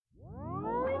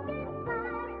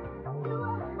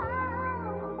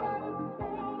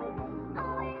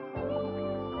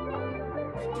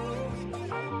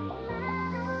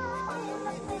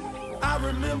I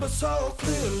remember so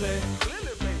clearly.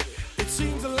 It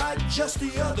seems like just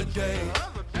the other day.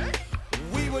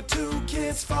 We were two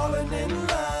kids falling in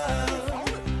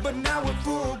love, but now we're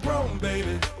full grown,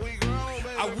 baby.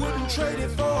 I wouldn't trade it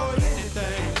for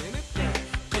anything,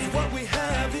 cause what we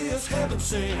have is heaven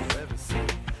sent.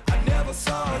 I never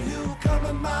saw you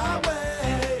coming my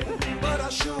way, but I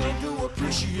sure do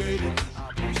appreciate it.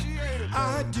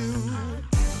 I do.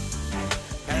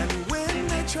 And when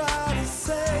they try to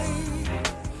say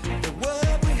the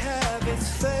word we have is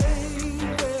fake,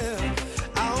 well,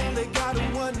 I only got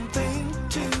one thing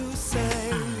to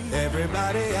say.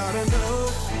 Everybody ought to know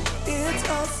it's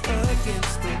us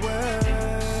against the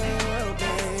world,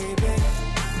 baby.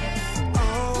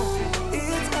 Oh,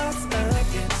 it's us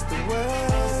against the world.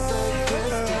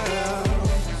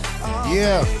 Oh,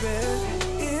 yeah.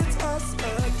 Baby, it's us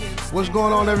against What's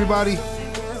going on, everybody?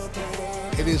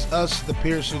 It is us, the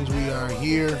Pearsons. We are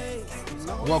here.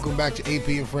 Welcome back to AP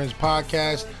and Friends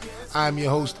Podcast. I'm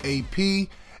your host, AP,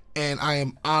 and I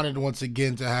am honored once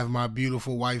again to have my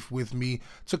beautiful wife with me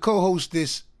to co-host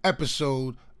this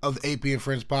episode of the AP and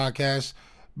Friends Podcast.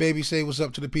 Baby, say what's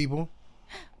up to the people.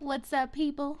 What's up,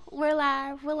 people? We're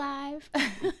live.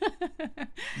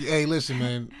 Hey, listen,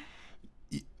 man.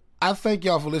 I thank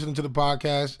y'all for listening to the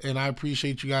podcast, and I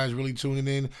appreciate you guys really tuning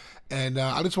in. And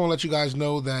I just want to let you guys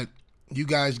know that you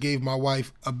guys gave my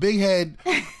wife a big head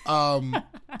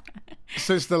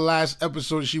since the last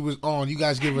episode she was on. You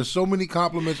guys give her so many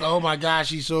compliments. Oh my gosh,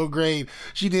 she's so great.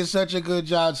 She did such a good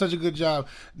job,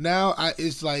 Now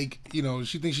it's like, you know,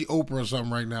 she thinks she Oprah or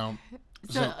something right now.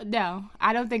 So no,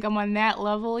 I don't think I'm on that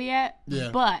level yet.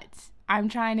 Yeah. But I'm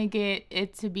trying to get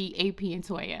it to be AP and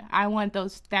Toya. I want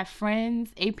that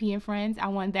Friends, AP and Friends. I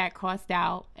want that crossed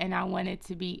out, and I want it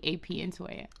to be AP and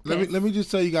Toya. Let me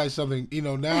just tell you guys something. You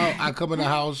know, now I come in the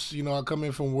house. You know, I come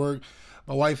in from work.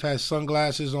 My wife has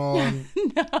sunglasses on.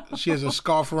 No. She has a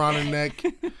scarf around her neck.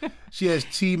 She has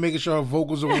tea, making sure her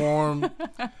vocals are warm.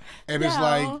 And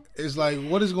No. it's like,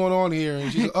 what is going on here?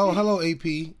 And she's like, oh, hello, AP.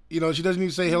 You know, she doesn't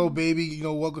even say hello, baby. You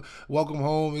know, welcome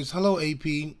home. It's hello,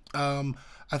 AP.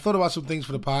 I thought about some things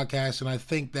for the podcast, and I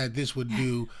think that this would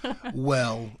do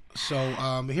well. So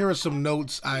here are some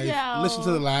notes. I listened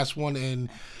to the last one, and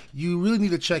you really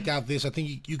need to check out this. I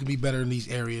think you can be better in these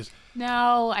areas.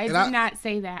 No, I did not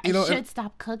say that. You know, I should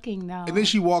stop cooking, though. And then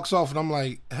she walks off, and I'm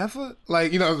like, heifer?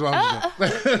 Like, you know, that's what I'm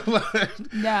saying.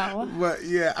 No. But,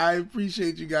 yeah, I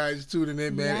appreciate you guys tuning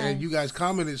in, man. Yes. And you guys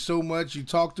commented so much. You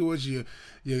talked to us. You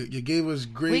gave us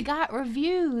great... We got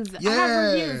reviews. Yeah. I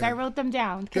have reviews. I wrote them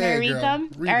down. Can I read them?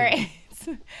 Read All them.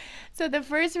 right. So the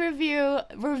first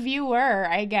reviewer,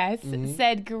 I guess,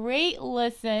 said, great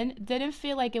listen. Didn't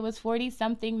feel like it was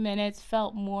 40-something minutes.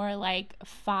 Felt more like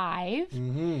 5.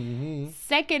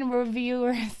 Second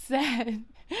reviewer said,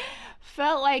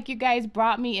 felt like you guys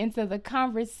brought me into the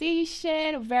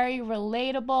conversation. Very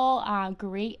relatable.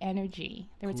 Great energy.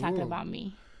 They were talking about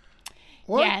me.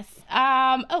 What? Yes.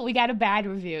 We got a bad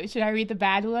review. Should I read the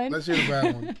bad one? Let's hear the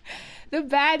bad one. The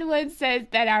bad one says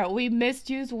that we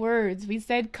misused words. We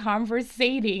said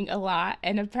conversating a lot,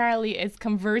 and apparently it's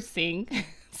conversing.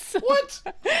 What?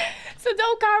 So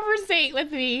don't conversate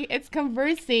with me. It's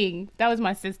conversing. That was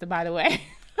my sister, by the way.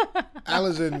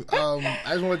 Allison, I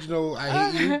just want you to know I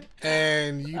hate you,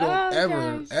 and you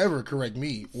don't ever correct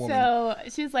me, woman. So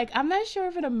she's like, I'm not sure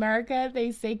if in America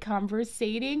they say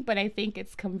conversating, but I think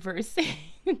it's conversing.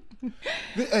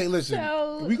 Hey, listen,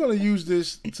 we're gonna use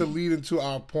this to lead into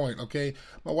our point, okay?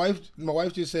 My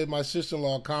wife just said my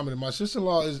sister-in-law commented. My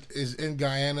sister-in-law is in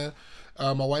Guyana.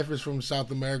 My wife is from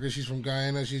South America. She's from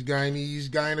Guyana. She's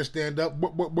Guyanese. Guyana stand up.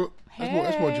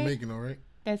 That's more Jamaican, all right?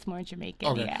 That's more Jamaican,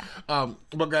 okay. Yeah.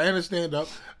 But Guyana stand up.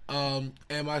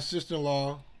 And my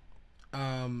sister-in-law,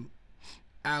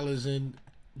 Allison,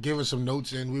 gave us some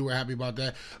notes, and we were happy about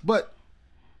that. But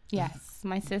yes,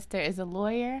 my sister is a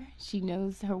lawyer. She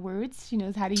knows her words. She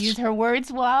knows how to use her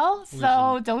words well.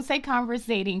 So don't say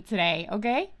conversating today,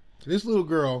 okay? This little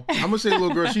girl, I'm going to say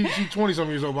little girl, she's 20-something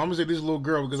years old, but I'm going to say this little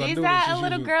girl because she's I know not that a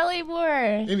little girl anymore.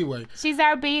 Anyway. She's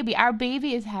our baby. Our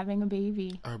baby is having a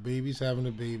baby. Our baby's having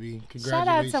a baby. Congratulations. Shout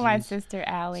out to my sister,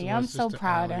 Allie. I'm so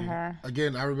proud of her.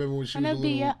 Again, I remember when she was a little...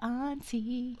 I'm going to be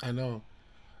your auntie. I know.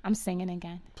 I'm singing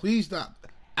again. Please stop.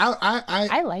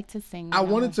 I like to sing. I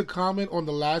wanted to comment on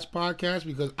the last podcast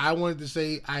because I wanted to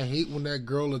say I hate when that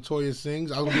girl Latoya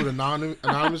sings. I was going to do it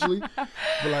anonymously.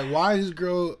 But, like, why is this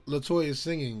girl Latoya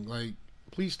singing? Like,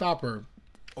 please stop her.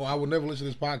 or I will never listen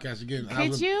to this podcast again.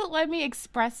 Could you let me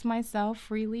express myself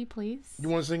freely, please? You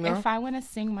want to sing now? If I want to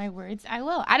sing my words, I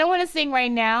will. I don't want to sing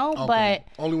right now, Okay. but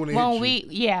Only when it when hits we,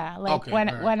 you. yeah, like Okay, when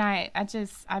all right. when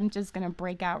I'm just gonna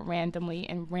break out randomly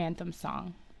in random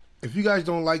song. If you guys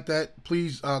don't like that,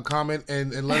 please comment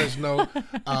and let us know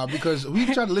because we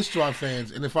try to listen to our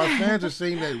fans. And if our fans are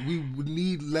saying that we would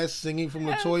need less singing from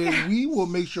Latoya, we will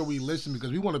make sure we listen because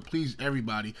we want to please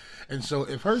everybody. And so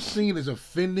if her singing is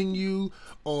offending you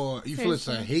or you feel it's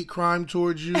a hate crime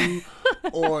towards you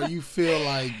or you feel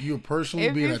like you're personally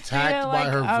If being you attacked feel by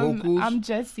like her vocals, I'm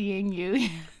just seeing you.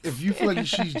 if you feel like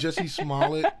she's Jussie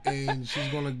Smollett and she's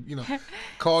going to,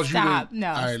 cause Stop. you to... No,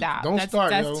 All right, stop. Don't start,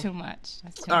 That's yo. too much.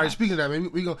 That's too All right, much. speaking of that, maybe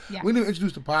we need to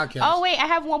introduce the podcast. Oh wait, I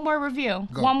have one more review.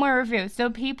 Go. One more review. So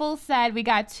people said we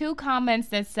got 2 comments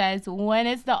that says, when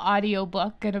is the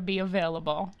audiobook gonna be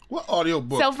available? What audio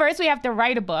book? So first we have to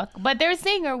write a book, but they're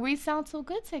saying we sound so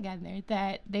good together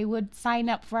that they would sign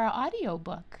up for our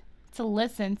audiobook to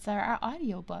listen to our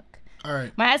audiobook. All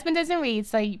right. My husband doesn't read,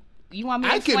 so you want me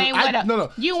to I can- explain I-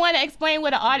 no. You want to explain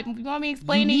what you want me to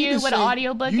explain to need you what an say-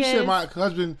 audiobook you is? said my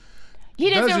husband, He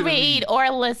doesn't doesn't read read. or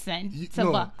listen to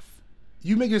no. books.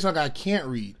 you make it sound like I can't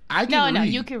read. I can No,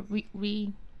 read. you can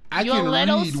read. I You're can a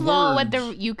little read slow words.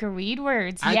 with you can read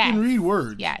words. I Yes. can read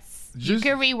words. Yes. Just- you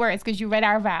can read words because you read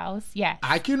our vows. Yes.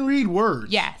 I can read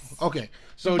words. Yes. Okay.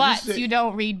 So But just say, you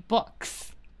don't read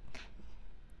books.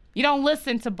 You don't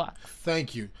listen to books.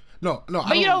 thank you. No,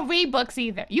 But you don't read books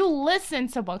either. You listen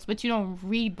to books, but you don't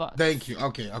read books. Thank you.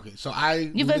 Okay. So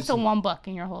You've listened to one book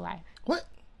in your whole life. What?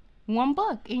 One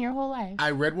book in your whole life.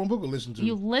 I read one book or listened to.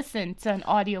 You listened to an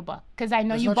audiobook because I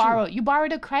know That's you not true.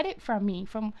 borrowed a credit from me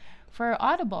for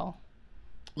Audible.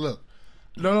 Look.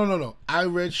 No. I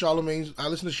read Charlemagne's. I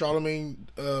listened to Charlemagne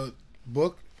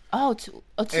book. Oh, two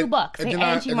books. And The then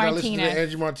Angie I listened to the Martinez.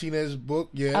 Angie Martinez book.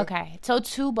 Yeah. Okay, so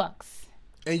 2 books.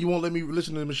 And you won't let me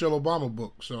listen to the Michelle Obama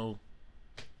book. So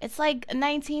It's like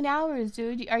 19 hours,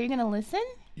 dude. Are you gonna listen?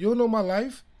 you don't know my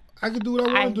life. I can do what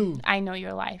I want to do. I know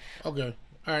your life. Okay.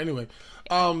 All right. Anyway,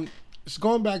 so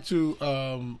going back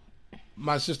to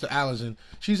my sister Allison,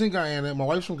 she's in Guyana. My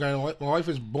wife's from Guyana. My wife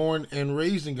is born and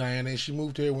raised in Guyana, and she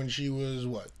moved here when she was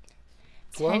what?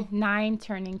 12? 9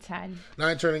 turning 10.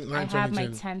 9 turning I have 10. my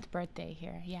 10th birthday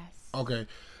here. Yes. Okay.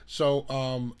 So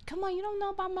Come on, you don't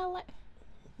know about my life.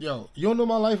 yo, you don't know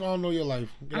my life. I don't know your life.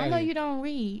 Get I outta know here. you don't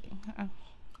read.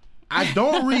 I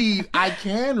don't read. I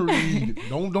can read.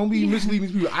 Don't be misleading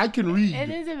these people. I can read. It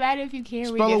doesn't matter if you can't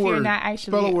Spell read a if word. you're not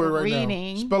actually Spell a word right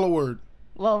reading. now. Spell a word.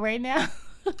 Well, right now.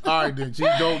 All right, then. See,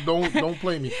 don't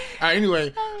play me. All right.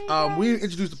 Anyway, we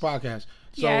introduced the podcast.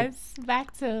 So, Yes.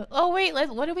 Back to. Oh wait.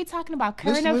 What are we talking about?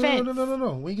 Current listen, events.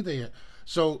 No. We ain't get there yet.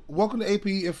 So, welcome to AP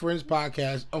and Friends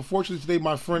podcast. Unfortunately, today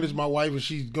my friend is my wife, and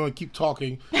she's going to keep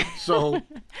talking. So,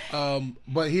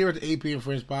 but here at the AP and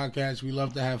Friends podcast, we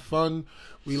love to have fun,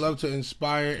 we love to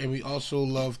inspire, and we also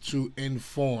love to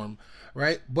inform,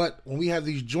 right? But when we have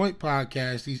these joint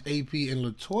podcasts, these AP and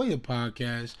Latoya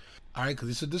podcasts, all right, because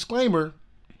it's a disclaimer,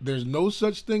 there's no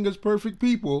such thing as perfect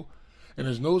people. And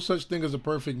there's no such thing as a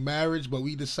perfect marriage, but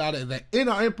we decided that in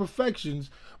our imperfections,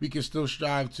 we can still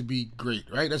strive to be great,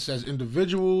 right? That's as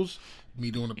individuals, me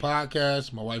doing the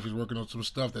podcast, my wife is working on some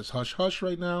stuff that's hush-hush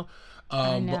right now,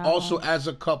 but know. also as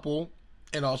a couple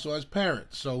and also as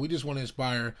parents. So we just want to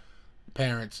inspire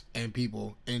parents and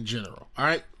people in general, all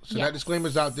right? So Yes. that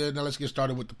disclaimer's out there. Now let's get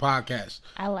started with the podcast.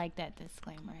 I like that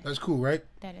disclaimer. That's cool, right?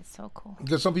 That is so cool.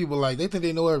 Because some people, they think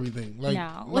they know everything. Like,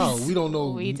 no, we don't know.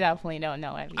 We definitely don't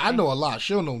know everything. I know a lot.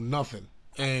 She'll know nothing.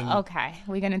 And Okay,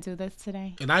 we're gonna do this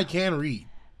today. and I can read.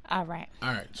 All right. All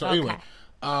right. So Okay.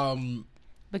 anyway,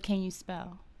 But can you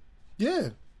spell? yeah.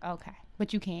 Okay.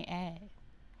 But you can't add.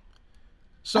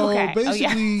 So Okay. Oh,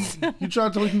 basically, yes. you try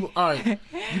to tell people, all right,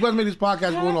 you about to make this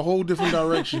podcast go in a whole different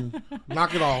direction.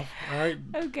 Knock it off. All right,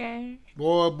 Okay.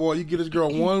 boy, you get this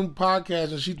girl one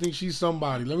podcast and she thinks she's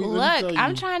somebody. Let me tell Look, you.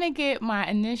 I'm trying to get my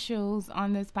initials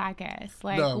on this podcast.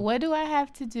 Like, No. what do I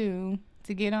have to do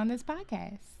to get on this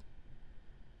podcast?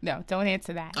 No, don't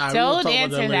answer that. All right, we'll Don't talk about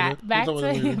answer that that. later. Back We'll talk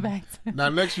about that to later. back to. Now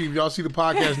next week, if y'all see the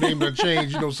podcast name done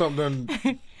change, you know something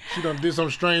done. She done did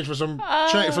something strange for some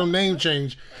name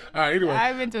change. All right, anyway.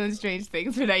 I've been doing strange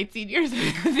things for 19 years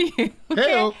because of you. Okay?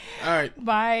 Hey, all right.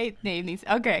 My name needs.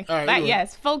 Okay. All right, But anyway.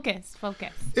 yes, focus.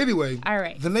 Anyway, All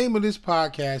right. the name of this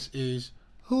podcast is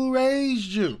Who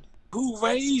Raised You? Who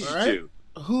raised All right? you?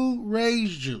 Who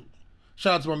Raised You?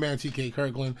 Shout out to my man TK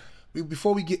Kirkland.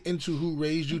 Before we get into Who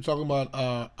Raised You, talking about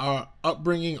our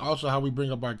upbringing, also how we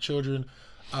bring up our children,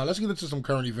 let's get into some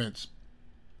current events.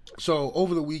 So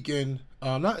over the weekend,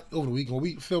 not over the weekend, when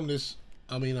we filmed this,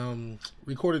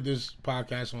 recorded this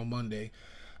podcast on Monday.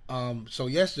 So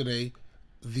yesterday,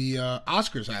 the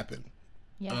Oscars happened.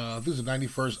 Yes. This is the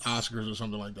 91st Oscars or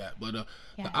something like that. But Yes.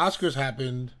 the Oscars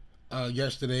happened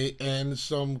yesterday, and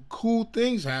some cool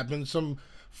things happened. Some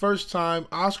first-time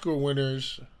Oscar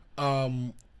winners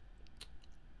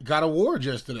got awards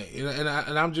yesterday,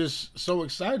 and I'm just so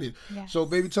excited. Yes. So,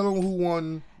 baby, tell them who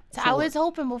won. So I was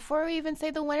hoping, before we even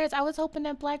say the winners, I was hoping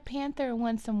that Black Panther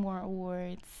won some more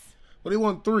awards. Well, they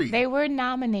won 3. They were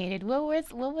nominated. What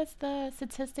was the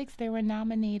statistics they were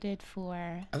nominated for?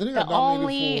 I think they the got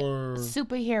nominated only for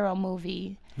superhero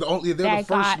movie they're the that first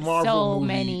got Marvel so movie.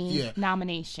 many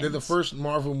nominations. They're the first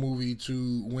Marvel movie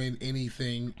to win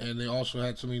anything, and they also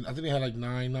had I think they had like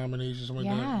 9 nominations, something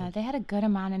like that. Yeah, they had a good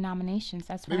amount of nominations.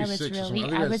 That's why Maybe 6 or something. I think I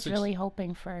they had was 6. really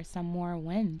hoping for some more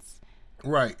wins.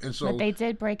 Right, and so But they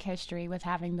did break history with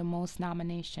having the most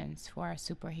nominations for a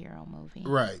superhero movie.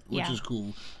 right, which is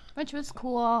cool. Which was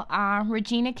cool.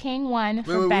 Regina King won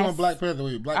for We best. won Black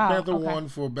Panther. Black Panther okay. won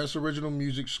for best original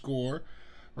music score.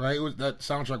 Right, that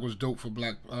soundtrack was dope for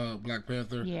Black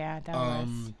Panther. Yeah, that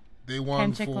was. They won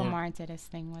Kendrick for Lamar did his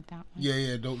thing with that one.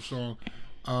 yeah, dope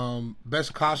song.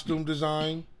 Best costume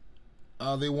design.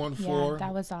 They won for. Yeah,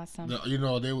 that was awesome.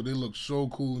 They look so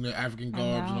cool in their African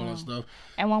garbs and all know. that stuff.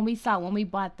 And when we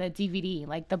bought the DVD,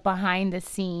 like the behind the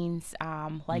scenes,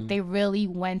 they really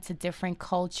went to different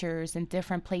cultures and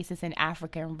different places in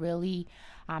Africa and really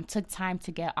took time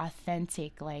to get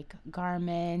authentic like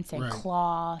garments and Right.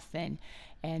 cloth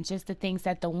and just the things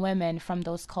that the women from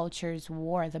those cultures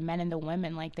wore, the men and the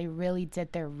women, like they really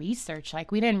did their research.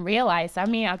 Like we didn't realize. I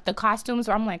mean, the costumes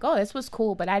were, I'm like, oh, this was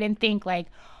cool, but I didn't think like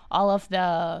all of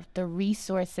the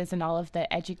resources and all of the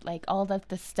all of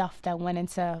the stuff that went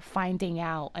into finding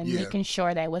out and making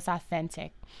sure that it was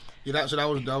authentic. Yeah, that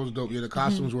was dope. Yeah, the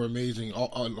costumes were amazing.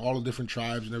 All the different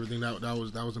tribes and everything.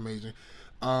 That was amazing.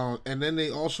 And then they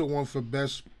also won for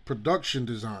best production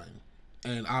design,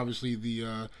 and obviously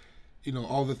the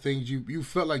all the things you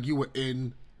felt like you were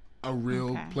in a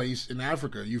real place in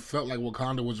Africa. You felt like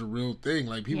Wakanda was a real thing.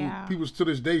 Like people to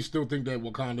this day still think that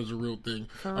Wakanda's a real thing,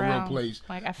 real place.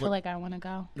 Like I feel like I want to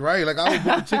go. Right, like I was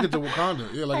booking a ticket to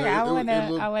Wakanda. Yeah, like I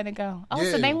want to go. Oh,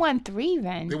 so they won 3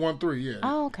 then. They won 3, yeah.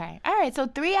 Oh, okay. All right, so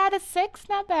 3 out of 6,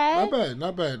 not bad.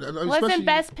 Not bad. Wasn't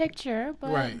best picture,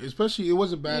 but right. Especially it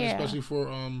wasn't bad, especially for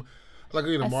like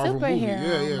a Marvel movie.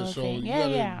 Yeah. Movie. So you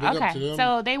gotta big up to them.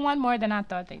 So they won more than I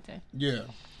thought they did. Yeah.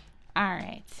 All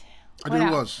right. I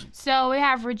think it was. So we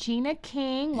have Regina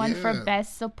King, won for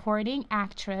Best Supporting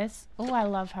Actress. Oh, I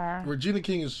love her. Regina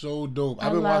King is so dope.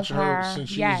 I've been watching her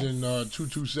since she was in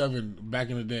 227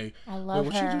 back in the day. I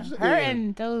love her. Her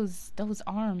and those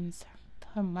arms,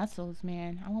 her muscles,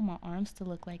 man. I want my arms to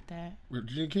look like that.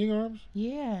 Regina King arms?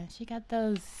 Yeah, she got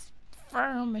those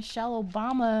firm Michelle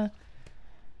Obama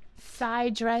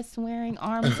side dress wearing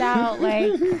arms out.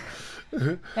 Like,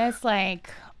 that's like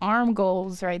arm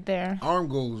goals right there. Arm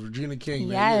goals, Regina King.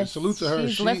 Man. Yes, yeah, salute to her.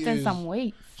 She's lifting some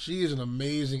weights. She is an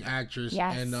amazing actress.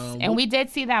 Yes, and we did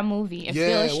see that movie. If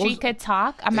Beale Street Could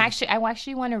Talk. I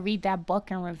actually want to read that book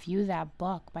and review that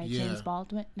book by James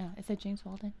Baldwin. No, is it James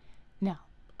Baldwin? No.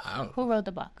 I don't know. Who wrote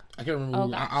the book? I can't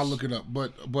remember. I'll look it up.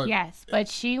 But yes, but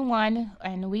she won,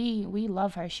 and we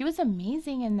love her. She was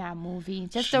amazing in that movie.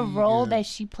 Just the role that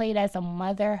she played as a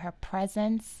mother, her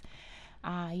presence.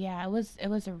 It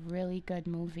was a really good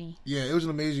movie. Yeah, it was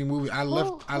an amazing movie. Who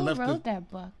wrote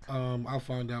that book? I'll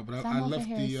find out. But I left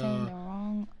the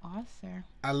wrong author.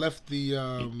 I left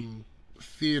the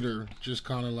theater just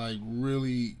kind of like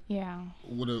really. Yeah.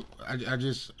 I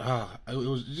just it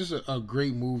was just a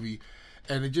great movie,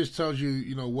 and it just tells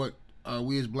you what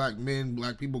we as black men,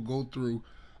 black people go through.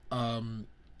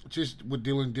 Just with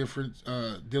dealing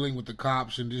with the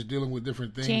cops and just dealing with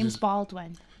different things. James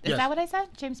Baldwin. Is that what I said?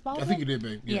 James Baldwin? I think you did,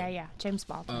 babe. Yeah. James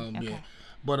Baldwin. Okay. Yeah.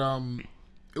 But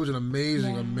it was an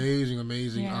amazing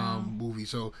movie.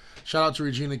 So shout out to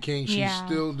Regina King. She's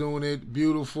still doing it.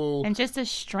 Beautiful. And just the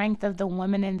strength of the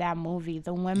women in that movie.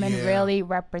 The women really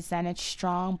represented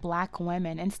strong black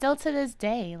women. And still to this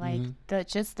day, like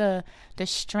the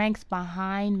strength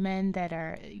behind men that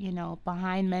are,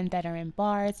 behind men that are in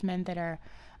bars, men that are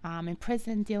in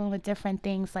prison dealing with different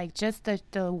things, like just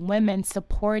the women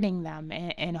supporting them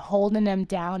and holding them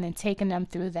down and taking them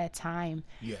through that time.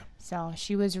 Yeah. So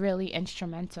she was really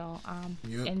instrumental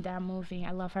in that movie.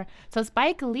 I love her. So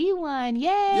Spike Lee won. Yay!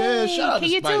 Yeah, shout out to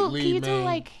Spike Lee, Can you man. do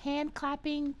like hand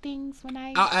clapping things when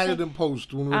I'll add it in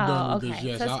post when we're done with this.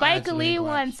 Yes, so Spike Lee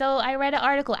won. So I read an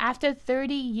article after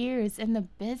 30 years in the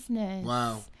business.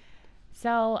 Wow.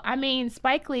 So I mean,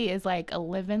 Spike Lee is like a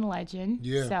living legend.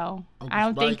 Yeah. So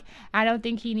Uncle I don't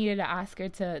think he needed an Oscar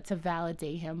to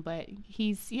validate him, but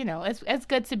he's, you know, it's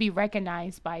good to be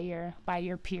recognized by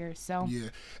your peers. So Yeah,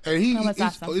 and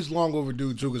awesome. it's long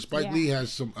overdue too, because Spike Yeah. Lee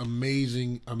has some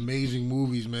amazing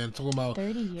movies, man. Talking about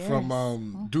 30 years.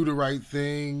 from Do the Right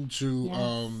Thing to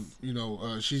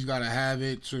Yes. She's Gotta Have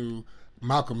It to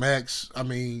Malcolm X. I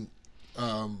mean,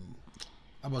 I'm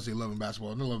about to say Love and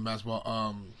Basketball. No, Love and Basketball.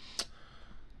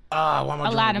 Why am I A lot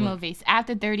of drawing a blank? movies.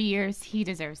 After 30 years, he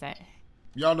deserves it.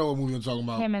 Y'all know what movie I'm talking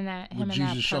about. Him and that with purple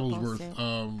Jesus Shuttlesworth,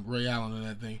 suit. Ray Allen, and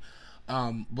that thing.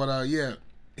 Yeah,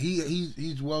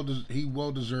 he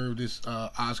well deserved this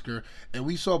Oscar, and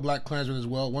we saw Black Klansman as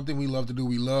well. One thing we love to do,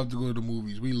 we love to go to the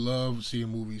movies. We love seeing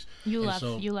movies. You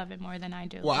And love it more than I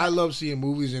do. Well, I love seeing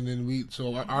movies, and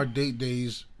then our date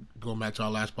days, going back to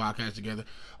our last podcast together,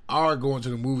 are going to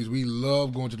the movies. We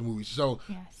love going to the movies. So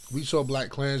Yes. we saw Black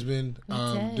Klansman. did.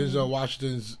 Denzel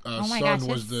Washington's Oh my son gosh,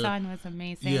 was his son was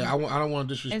amazing. Yeah, I don't want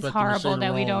to disrespect It's him and say horrible the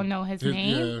that we wrong- don't know his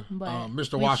name, Yeah, but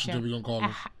Mr. we Washington, should. we're going to call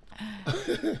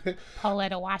him.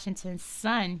 Pauletta Washington's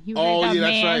son. You Oh, heard yeah, that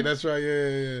man? that's right.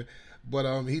 Yeah.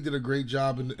 But he did a great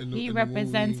job in the He in the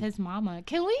represents movie. his mama.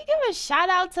 Can we give a shout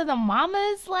out to the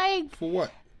mamas? Like, For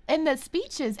what? in the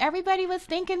speeches, everybody was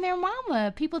thanking their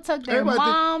mama. People took their Everybody think-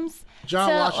 moms John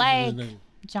to, Washington like, is his name.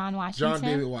 John Washington. John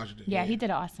David Washington. Yeah, he did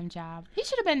an awesome job. He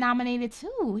should have been nominated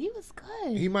too. He was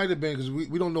good. He might have been, because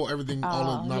we don't know everything, all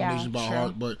Oh, the nominations yeah, by true.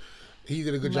 heart, but he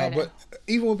did a good job. But, But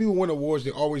even when people win awards,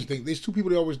 they always think, there's two people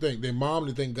they always thank. Their mom,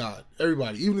 they thank God.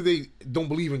 Everybody. Even if they don't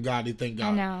believe in God, they thank God.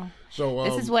 I know. So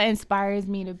This is what inspires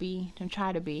me to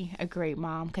try to be a great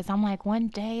mom. Because I'm like, one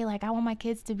day, like, I want my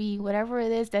kids to be whatever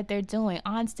it is that they're doing,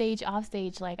 on stage, off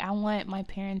stage. Like, I want my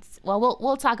parents. Well,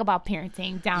 we'll talk about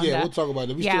parenting down Yeah, the. we'll talk about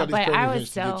it. We Yeah, still got these but current I was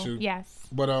events to get so to. yes.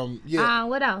 But yeah.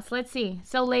 What else? Let's see.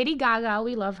 So Lady Gaga,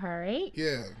 we love her, right?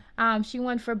 Yeah. She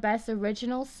won for Best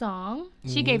Original Song. Mm-hmm.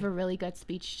 She gave a really good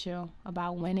speech too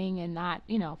about winning and not,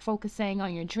 focusing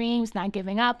on your dreams, not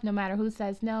giving up, no matter who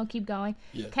says no, keep going.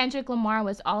 Yeah. Kendrick Lamar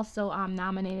was also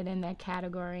nominated in that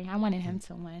category. I wanted him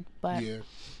to win, but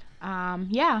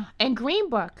Yeah. And Green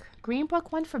Book. Green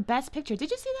Book won for Best Picture. Did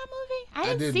you see that movie?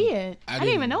 I didn't see didn't. it. I I didn't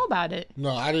even didn't. know about it.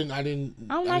 No, I didn't. I'm didn't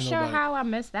not know sure about it. how I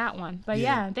missed that one. But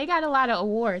Yeah. yeah, they got a lot of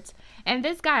awards. And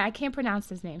this guy, I can't pronounce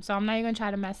his name, so I'm not even going to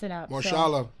try to mess it up.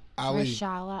 Mahershala Ali.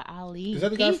 Mahershala Ali. Is that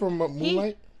the guy from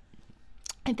Moonlight?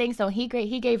 I think so. He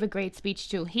gave a great speech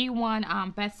too. He won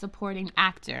Best Supporting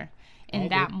Actor in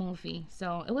that movie.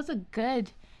 So it was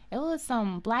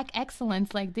some black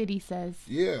excellence, like Diddy says,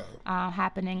 Yeah.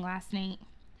 happening last night.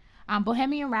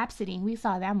 Bohemian Rhapsody. We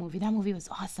saw that movie. That movie was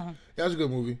awesome. That was a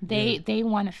good movie. They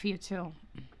won a few too.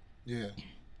 Yeah.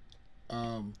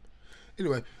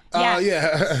 Anyway. Yeah.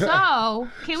 Yeah. So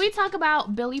can we talk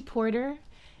about Billy Porter?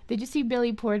 Did you see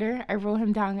Billy Porter? I wrote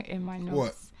him down in my notes.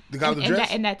 What? The guy with the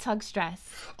dress? In that tux dress.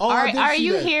 Oh, I did are see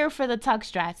you that. here for the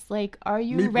tux dress? Like, are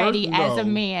you Me ready personally? as a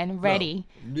No. man, ready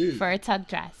No. for a tux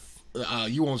dress?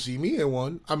 You won't see me in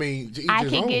one. I mean, to each I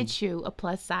his can own. get you a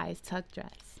plus size tuck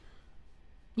dress.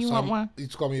 You So want one? You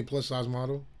just call me a plus size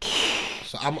model.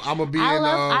 So I'm gonna be I in.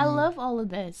 love all of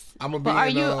this. I'ma be but are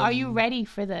in, are you ready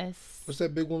for this? What's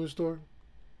that big woman store?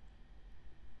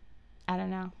 I don't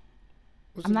know.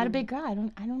 What's I'm that not a big- big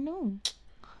girl. I don't know.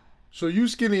 So you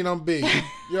skinny and I'm big.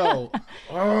 Yo.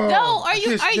 No, are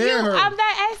you? Her. I'm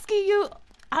not asking you.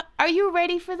 Are you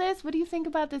ready for this? What do you think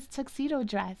about this tuxedo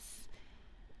dress?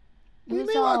 What do you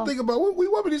mean? I think about what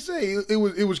want me to say?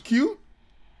 It was cute.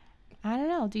 I don't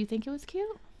know. Do you think it was cute?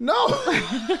 No.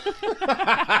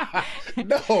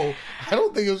 No, I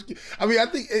don't think it was cute. I mean, I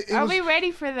think it Are was. we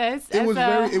ready for this? It was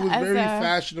very as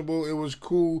fashionable. It was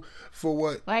cool for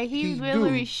what Like he he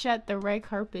really do. shut the red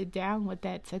carpet down with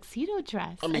that tuxedo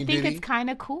dress. I mean, think did it's he? kind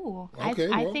of cool. Okay,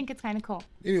 I well. think it's kind of cool.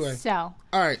 Anyway, So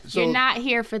all right. So you're not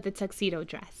here for the tuxedo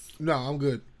dress. no, I'm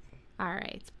good. All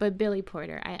right, but Billy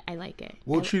Porter, I like it.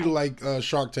 We'll treat it like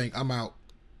Shark Tank. I'm out.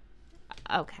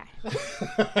 Okay.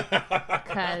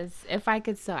 Because if I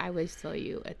could sew, I would sew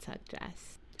you a tuck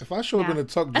dress. If I show up Yeah. in a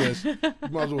tuck dress, you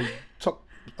might as well tuck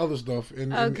other stuff.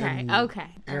 And Okay. Okay.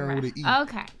 Aaron All would right. have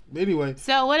eat. Okay. Anyway,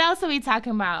 So what else are we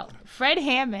talking about? Fred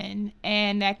Hammond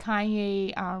and that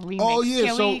Kanye remix. Oh,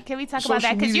 yeah, Can we talk about that?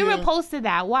 social Because you media- reposted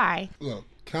that. Why? look,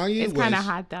 Kanye It's West. kind of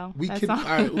hot though. We That's can. all. All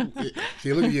right,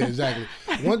 see, look, yeah, exactly.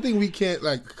 One thing we can't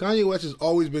like. Kanye West has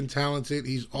always been talented.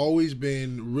 He's always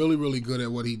been really, really good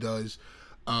at what he does.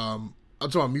 I'm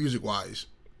talking about music wise.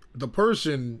 The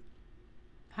person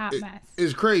Hot mess.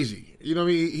 is crazy. You know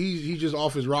what I mean? He's just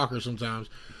off his rocker sometimes.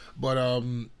 But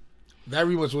that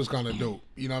remix was kind of dope.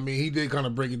 You know what I mean? He did kind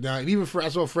of break it down. And even I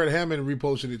saw Fred Hammond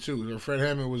reposted it too. So Fred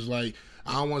Hammond was like,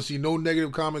 I don't want to see no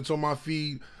negative comments on my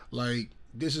feed. Like,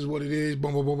 this is what it is.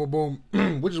 Boom, boom, boom, boom,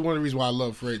 boom. Which is one of the reasons why I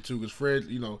love Fred too. Because Fred,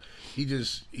 you know, he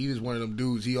just one of them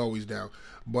dudes. He always down.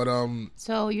 But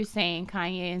So you're saying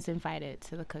Kanye is invited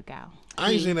to the cookout?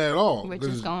 I ain't saying that at all. We're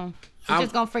just gonna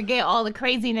forget all the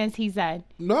craziness he said.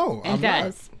 No, and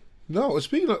does. Not. No,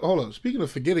 speaking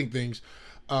of forgetting things,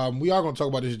 we are gonna talk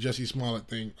about this Jussie Smollett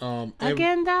thing.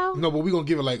 Again, though? No, but we're gonna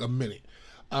give it like a minute.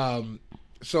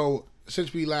 So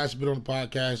since we last been on the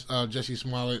podcast, Jussie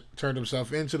Smollett turned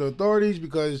himself into the authorities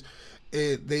because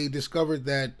they discovered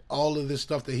that all of this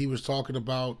stuff that he was talking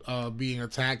about, being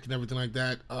attacked and everything like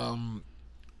that,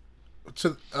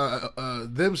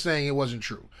 them saying it wasn't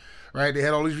true. Right? They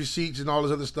had all these receipts and all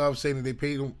this other stuff saying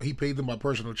that he paid them by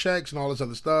personal checks and all this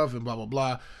other stuff and blah blah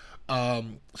blah.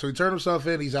 So he turned himself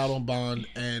in. He's out on bond,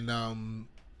 and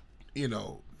you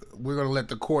know, we're gonna let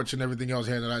the courts and everything else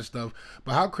handle that stuff.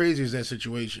 But how crazy is that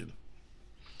situation?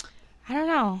 I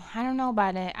don't know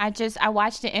about it. I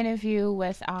watched the interview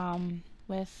with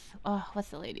what's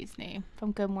the lady's name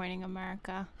from Good Morning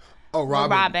America? Oh,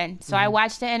 Robin. So I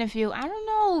watched the interview. I don't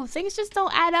know. Things just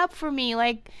don't add up for me.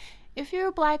 Like, if you're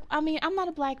a black, I mean, I'm not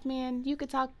a black man. You could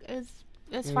talk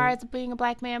as far as being a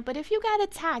black man, but if you got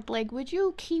attacked, like, would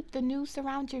you keep the noose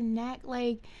around your neck?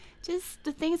 Like, just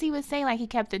the things he was saying, like, he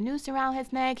kept the noose around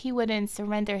his neck. He wouldn't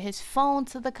surrender his phone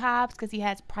to the cops because he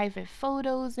has private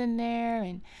photos in there.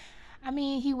 And I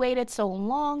mean, he waited so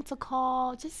long to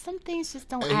call. Just some things just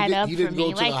don't add up for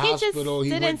me. Like, he just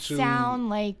didn't sound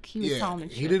like he was telling the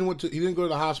truth. He didn't go to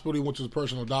the hospital. He went to his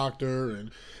personal doctor,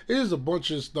 and it is a bunch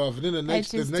of stuff. And then the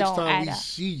next time we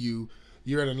see you,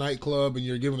 you're at a nightclub and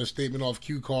you're giving a statement off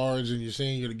cue cards and you're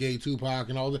saying you're the gay Tupac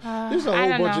and all that. There's a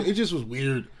whole bunch of it. Just was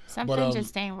weird. Something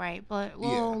just ain't right, but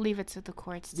we'll leave it to the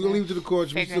courts. We'll leave it to the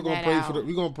courts. We're still gonna pray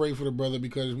we're gonna pray for the brother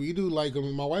because we do like him.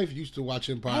 My wife used to watch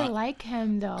Empire. I like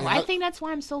him though. I think that's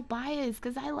why I'm so biased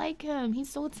because I like him. He's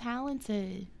so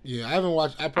talented. Yeah, I haven't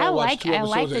watched. I probably watched 2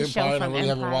 episodes of Empire, and I really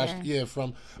haven't watched. Yeah,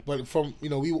 from you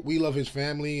know we love his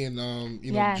family and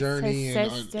you know Journey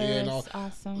his sisters, and all.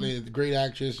 Awesome. Great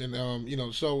actress and you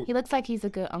know so he looks like he's a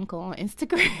good uncle on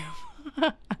Instagram.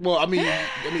 Well, I mean,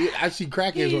 I see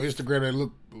crackheads on Instagram that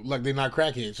look like they're not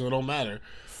crackheads, so it don't matter.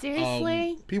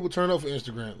 Seriously? People turn off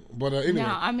Instagram, but anyway. No,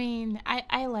 I mean,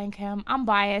 I like him. I'm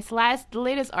biased. The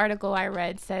latest article I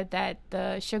read said that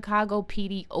the Chicago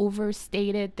PD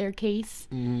overstated their case,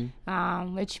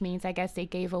 which means I guess they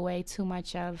gave away too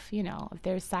much of, you know, of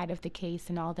their side of the case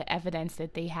and all the evidence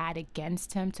that they had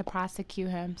against him to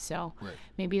prosecute him. So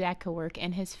maybe that could work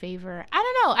in his favor. I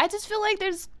don't know. I just feel like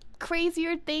there's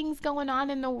crazier things going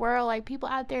on in the world, like people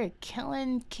out there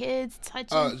killing kids,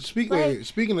 touching.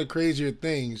 Speaking of crazier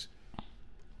things,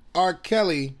 R.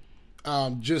 Kelly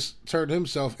just turned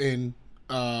himself in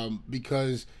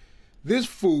because this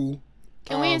fool.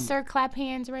 Can we insert clap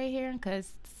hands right here?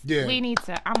 Because we need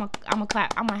to. I'm a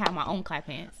clap. I'm gonna have my own clap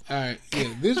hands. All right.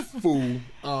 Yeah. This fool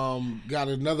got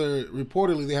another.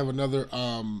 Reportedly, they have another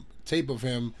tape of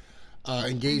him.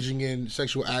 Engaging in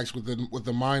sexual acts with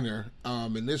the minor,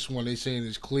 and this one they saying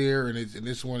is clear, and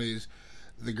this one is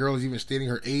the girl is even stating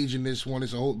her age in this one.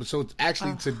 It's a whole. So it's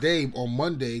actually today on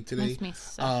Monday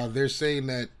they're saying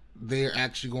that they're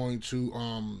actually going to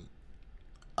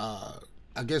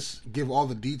I guess give all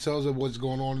the details of what's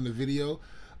going on in the video,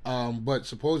 but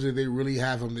supposedly they really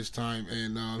have him this time,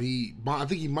 and I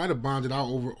think he might have bonded out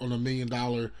over on $1 million.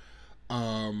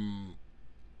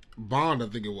 Bond, I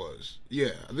think it was.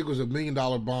 Yeah, I think it was $1 million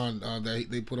bond that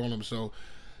they put on him. So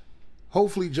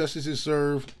hopefully justice is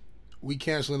served. We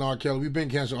canceling R. Kelly. We've been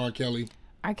canceling R. Kelly.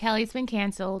 R. Kelly's been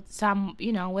canceled. So I'm,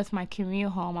 you know, with my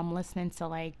commute home, I'm listening to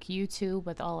like YouTube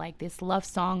with all like this love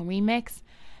song remix.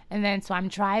 And then so I'm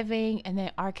driving and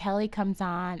then R. Kelly comes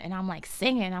on and I'm like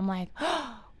singing. I'm like,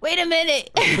 oh, wait a minute.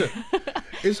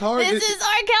 It's hard. This is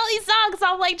R. Kelly's song. So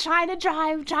I'm like trying to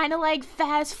drive, trying to like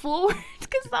fast forward.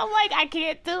 Because I'm like, I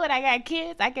can't do it. I got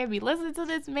kids. I can't be listening to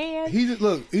this man. He's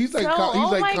like Kanye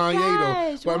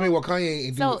though. But I mean, well, Kanye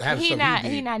ain't he's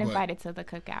not invited to the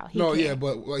cookout.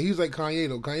 But he's like Kanye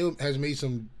though. Kanye has made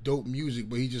some dope music,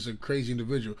 but he's just a crazy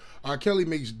individual. R. Kelly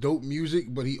makes dope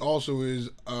music, but he also is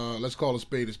let's call a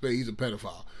spade a spade. He's a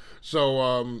pedophile.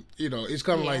 So you know, it's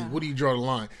kind of like, where do you draw the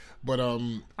line? But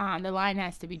the line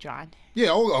has to be drawn. Yeah,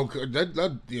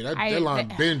 that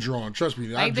line been drawn. Trust me.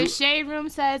 Like the Shade Room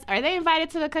says, are they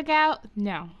invited to the cookout?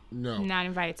 No, not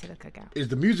invited to the cookout. Is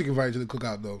the music invited to the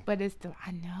cookout though? But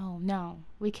no,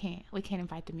 we can't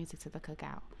invite the music to the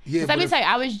cookout. Yeah, let me tell you,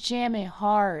 I was jamming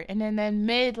hard, and then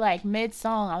mid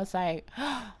song, I was like,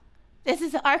 This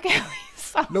is an R. Kelly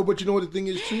song. No, but you know what the thing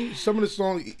is too? Some of the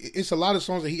songs, it's a lot of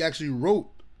songs that he actually wrote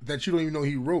that you don't even know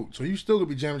he wrote. So you still gonna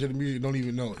be jamming to the music and don't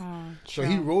even know it. So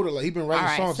he wrote it. Like, he been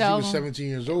writing songs since he was 17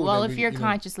 years old. Well, if you're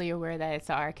consciously aware that it's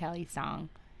an R. Kelly song,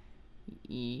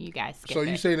 you guys skip So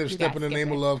you saying if You Step guys in the skip Name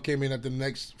it. of Love came in at the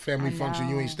next family function,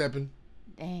 you ain't stepping?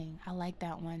 Dang, I like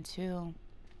that one too.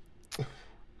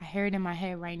 I hear it in my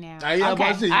head right now. I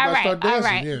about to say, you gotta start dancing,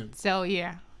 all right. yeah. So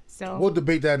yeah. So We'll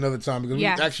debate that another time because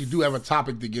Yes. we actually do have a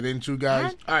topic to get into,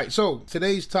 guys. Uh-huh. All right, so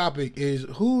today's topic is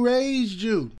who raised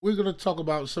you? We're going to talk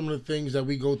about some of the things that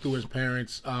we go through as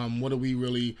parents. What do we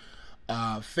really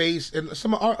face, and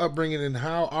some of our upbringing and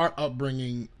how our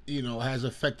upbringing, has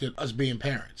affected us being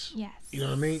parents. yes. You know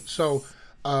what I mean? So,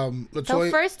 Latoya, So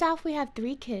first off, we have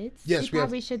 3 kids. Yes, we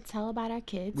probably should tell about our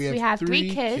kids. we have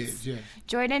 3 kids. Yeah.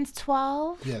 Jordan's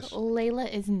 12. Yes.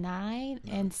 Layla is 9,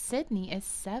 and Sydney is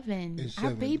 7. Our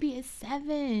 7. baby is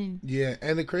 7. Yeah,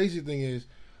 and the crazy thing is,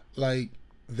 like,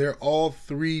 they're all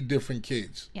 3 different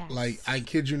kids. Yes. Like, I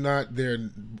kid you not,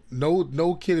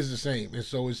 no kid is the same, and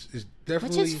so it's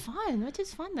definitely Which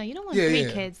is fun though. You don't want Yeah, 3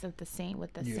 yeah. kids with the same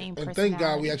personality. And thank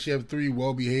God we actually have 3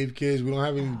 well-behaved kids. We don't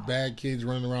have any bad kids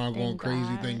running around going Thank crazy.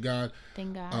 God. Thank God.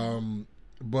 Thank God.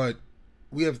 But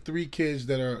we have 3 kids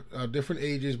that are different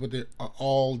ages, but they are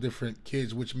all different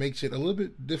kids, which makes it a little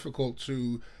bit difficult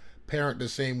to parent the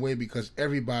same way because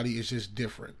everybody is just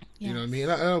different. You know what I mean?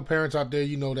 And I know parents out there,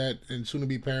 you know that, and soon to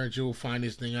be parents, you'll find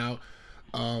this thing out.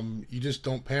 You just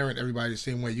don't parent everybody the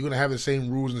same way. You're going to have the same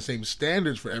rules and the same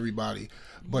standards for everybody.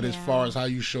 But as far as how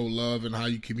you show love and how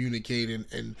you communicate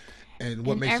and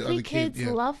what makes the other kid... Every kid's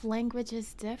love language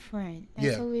is different.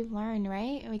 That's what we've learned,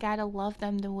 right? We got to love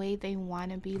them the way they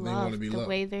want to be loved, the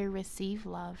way they receive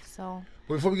love. So,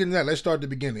 But before we get into that, let's start at the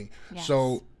beginning. Yes.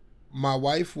 So my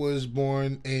wife was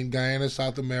born in Guyana,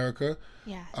 South America.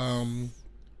 yes.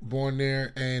 Born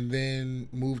there and then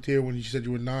moved here when you said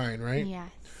you were 9, right? Yes.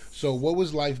 So what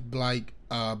was life like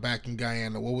back in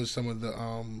Guyana? What was some of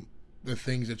the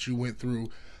things that you went through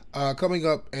coming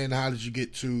up, and how did you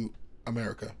get to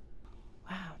America?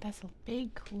 Wow, that's a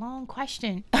big, long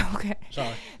question. Okay.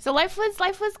 Sorry. So life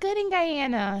was good in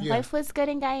Guyana. Yeah. Life was good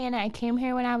in Guyana. I came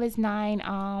here when I was 9,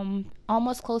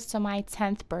 almost close to my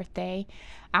 10th birthday.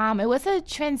 It was a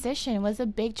transition. It was a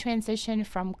big transition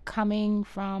from coming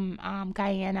from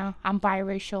Guyana. I'm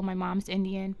biracial. My mom's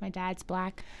Indian. My dad's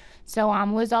black. So it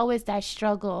was always that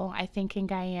struggle, I think, in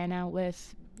Guyana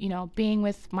with, being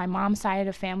with my mom's side of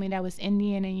the family that was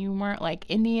Indian, and you weren't like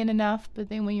Indian enough. But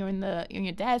then when you're in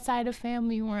your dad's side of the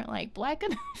family, you weren't like black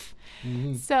enough.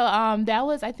 Mm-hmm. So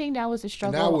I think that was a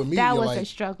struggle. And now with me, that you're was like, a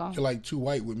struggle. You're like too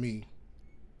white with me.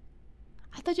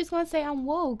 I thought you was gonna say I'm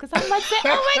woke, because I'm like,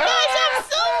 oh my gosh, I'm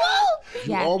so woke.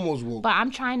 You almost woke. But I'm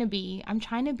trying to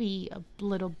be a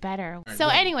little better. So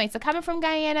anyway, so coming from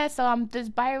Guyana, so I'm this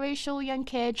biracial young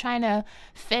kid trying to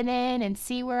fit in and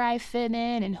see where I fit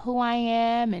in and who I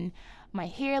am, and my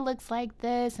hair looks like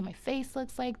this and my face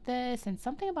looks like this, and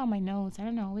something about my nose. I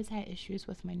don't know, I always had issues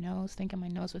with my nose, thinking my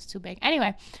nose was too big.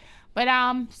 Anyway, but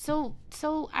so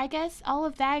I guess all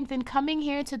of that, and then coming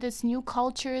here to this new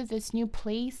culture, this new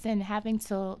place, and having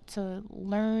to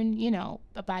learn,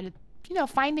 about it,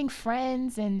 finding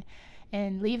friends, and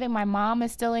leaving. My mom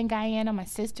is still in Guyana. My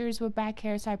sisters were back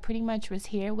here, so I pretty much was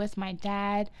here with my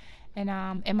dad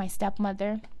and my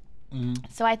stepmother. Mm-hmm.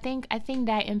 So I think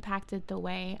that impacted the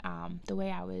way I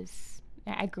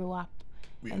grew up,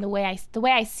 and the way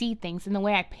I see things, and the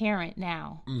way I parent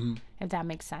now. Mm-hmm. If that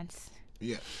makes sense.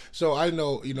 Yeah. So I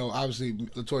know, obviously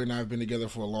Latoya and I have been together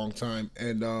for a long time,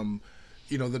 and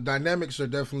the dynamics are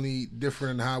definitely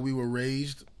different in how we were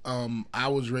raised. I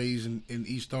was raised in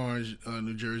East Orange,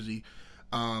 New Jersey.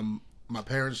 My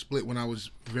parents split when I was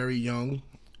very young,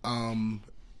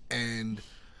 and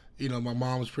my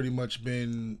mom's pretty much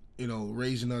been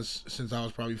raising us since I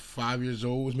was probably 5 years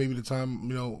old. Was maybe the time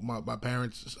my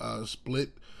parents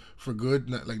split for good,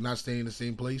 not staying in the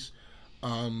same place.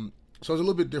 So it's a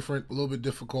little bit different, a little bit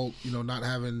difficult, not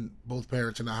having both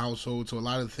parents in the household. So a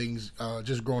lot of things,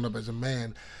 just growing up as a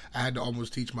man, I had to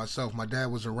almost teach myself. My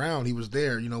dad was around, he was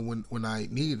there, when I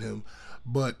needed him.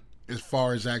 But as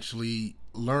far as actually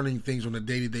learning things on a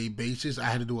day-to-day basis, I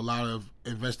had to do a lot of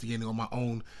investigating on my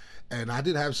own. And I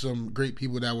did have some great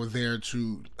people that were there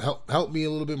to help me a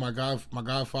little bit. My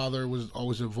godfather was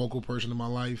always a vocal person in my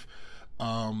life,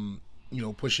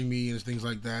 pushing me and things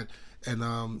like that. And,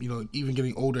 even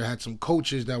getting older, I had some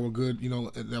coaches that were good,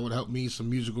 that would help me,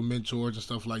 some musical mentors and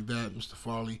stuff like that, Mr.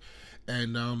 Farley.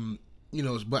 And,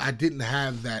 but I didn't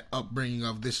have that upbringing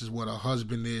of this is what a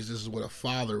husband is, this is what a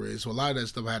father is. So a lot of that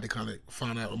stuff I had to kind of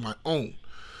find out on my own.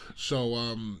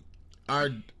 So,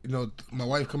 my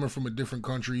wife coming from a different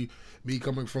country, me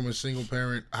coming from a single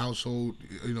parent household,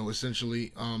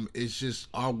 essentially, it's just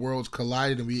our worlds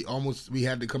collided, and we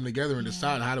had to come together and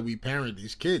decide how do we parent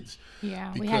these kids.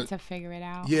 Yeah, we had to figure it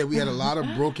out. Yeah, we had a lot of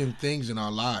broken things in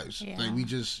our lives. Yeah. Like we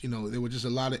just, there were just a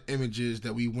lot of images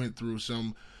that we went through.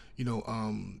 Some,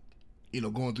 going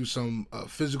through some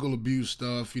physical abuse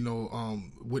stuff.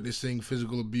 Witnessing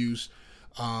physical abuse.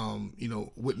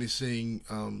 Witnessing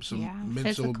some mental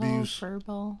physical, abuse,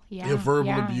 verbal,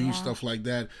 verbal abuse, stuff like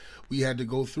that. We had to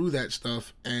go through that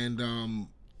stuff, and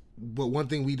but one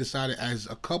thing we decided as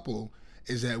a couple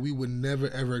is that we would never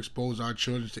ever expose our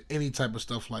children to any type of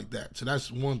stuff like that. So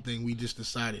that's one thing we just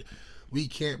decided. We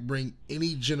can't bring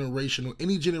any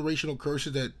generational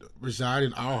curses that reside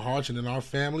in our hearts and in our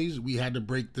families. We had to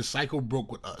break the cycle. Broke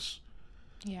with us.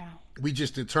 Yeah. We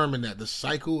just determined that the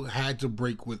cycle had to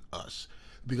break with us,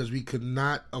 because we could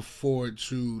not afford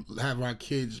to have our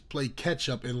kids play catch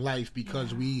up in life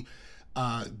because we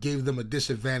gave them a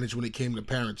disadvantage when it came to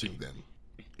parenting them.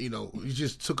 We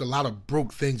just took a lot of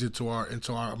broke things into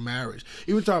our marriage.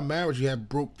 Even to our marriage, we had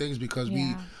broke things because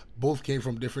we both came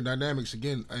from different dynamics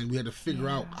again, and we had to figure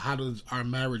out how does our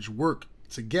marriage work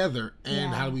together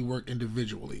and how do we work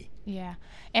individually. Yeah.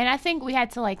 And I think we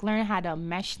had to learn how to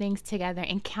mesh things together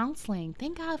in counseling.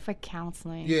 Thank God for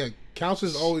counseling. Yeah,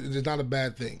 counseling is not a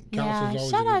bad thing.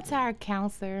 Shout out to our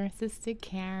counselor, Sister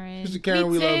Karen. Sister Karen,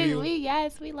 we love you.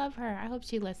 We love her. I hope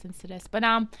she listens to this. But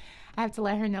I have to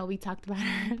let her know we talked about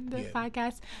her in the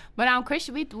podcast. But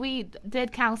Christian, we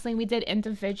did counseling. We did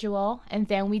individual, and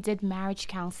then we did marriage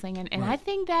counseling. And I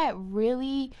think that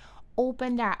really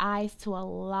opened our eyes to a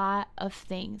lot of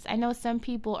things. I know some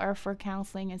people are for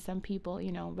counseling, and some people,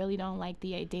 really don't like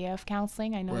the idea of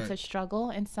counseling. I know it's a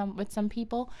struggle with some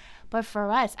people, but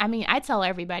for us, I tell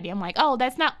everybody, I'm like, oh,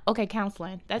 that's not okay.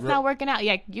 Counseling, that's not working out.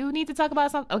 Yeah, you need to talk about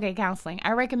something. Okay, counseling.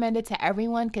 I recommend it to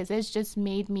everyone because it's just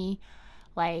made me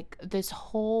this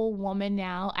whole woman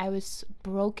now. I was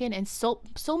broken in so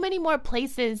many more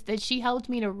places that she helped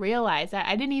me to realize that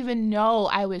I didn't even know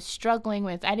I was struggling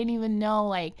with. I didn't even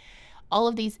know all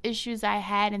of these issues I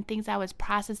had and things I was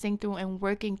processing through and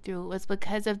working through was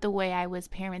because of the way I was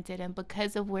parented and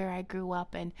because of where I grew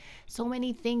up, and so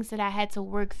many things that I had to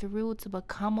work through to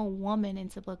become a woman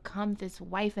and to become this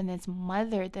wife and this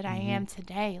mother that I am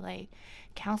today.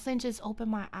 Counseling just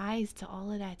opened my eyes to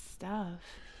all of that stuff.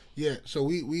 Yeah, so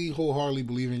we wholeheartedly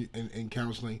believe in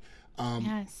counseling.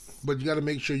 Yes. But you got to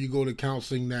make sure you go to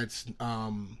counseling that's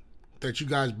that you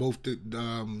guys both did.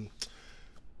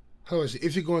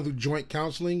 If you're going through joint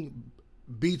counseling,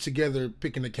 be together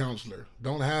picking a counselor.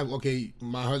 Don't have,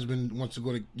 my husband wants to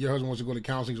go to, your husband wants to go to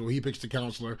counseling, so he picks the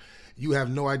counselor. You have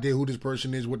no idea who this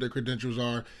person is, what their credentials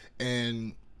are,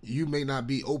 and you may not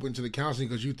be open to the counseling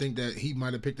because you think that he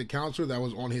might have picked a counselor that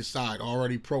was on his side,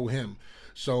 already pro him.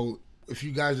 So if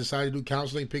you guys decide to do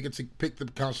counseling, pick the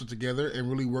counselor together and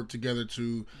really work together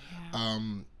to,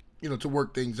 to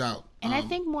work things out. And I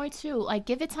think more too,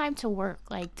 give it time to work.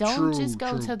 Don't just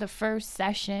go to the first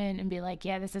session and be like,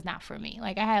 yeah, this is not for me.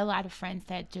 I had a lot of friends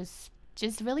that just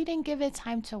really didn't give it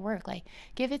time to work.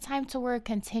 Give it time to work,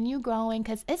 continue growing,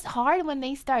 because it's hard when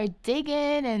they start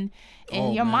digging and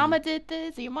your mama did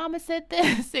this, and your mama said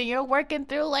this, and you're working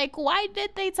through why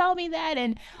did they tell me that?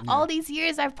 And all these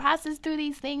years I've processed through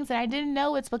these things and I didn't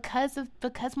know it's because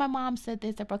my mom said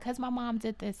this or because my mom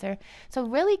did this. So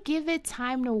really give it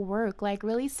time to work,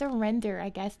 really surrender, I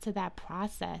guess, to that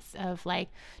process of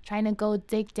trying to go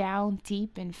dig down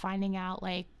deep and finding out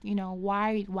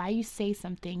why you say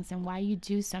some things and why you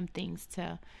do some things,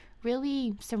 to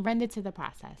really surrender to the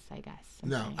process, I guess.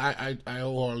 No, I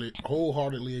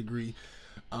wholeheartedly agree.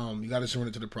 You got to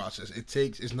surrender to the process.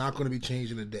 It's not going to be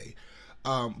changed in a day.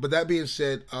 But that being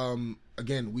said,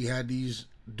 again, we had these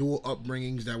dual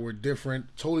upbringings that were different,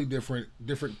 totally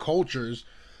different cultures,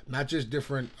 not just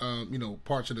different,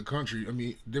 parts of the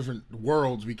country. Different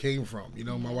worlds we came from.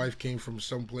 My wife came from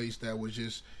some place that was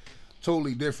just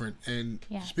totally different. And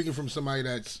speaking from somebody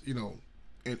that's,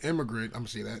 an immigrant, I'm going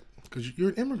to say that because you're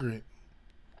an immigrant.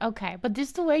 Okay, but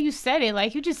just the way you said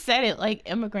it, you just said it like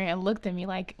immigrant and looked at me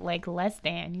like less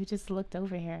than. You just looked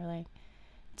over here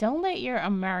don't let your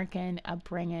American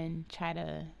upbringing try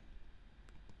to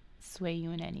sway you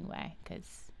in any way,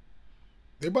 because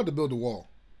they're about to build a wall.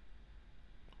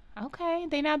 Okay,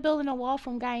 they not building a wall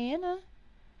from Guyana.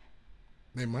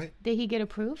 They might. Did he get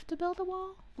approved to build a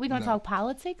wall? We gonna talk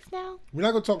politics now? We're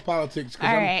not gonna talk politics.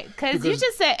 All right, because you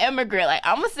just said immigrant. Like,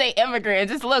 I'm gonna say immigrant.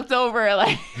 Just looked over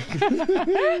like.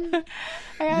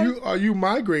 You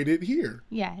migrated here.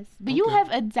 Yes, but you have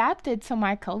adapted to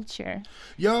my culture.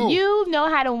 Yo, you know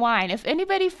how to whine. If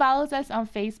anybody follows us on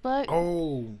Facebook,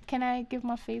 can I give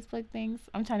my Facebook things?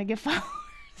 I'm trying to get followers.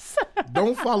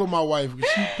 Don't follow my wife.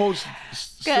 She posts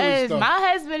silly stuff. My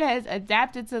husband has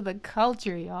adapted to the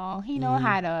culture, y'all. He know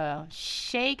how to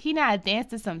shake. He know how to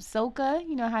dance to some soca.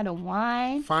 You know how to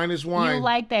wine. Finest wine. You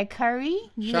like that curry?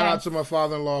 Shout out to my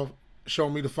father-in-law.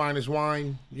 Showing me the finest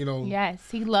wine. You know.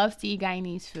 Yes, he loves to eat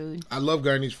Guyanese food. I love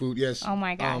Guyanese food. Yes. Oh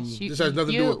my gosh. This has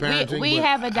nothing to do with parenting. We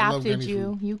have adopted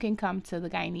you. You can come to the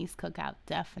Guyanese cookout,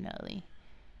 definitely.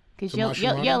 Because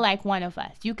you're like one of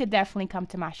us. You could definitely come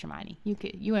to Mashramani.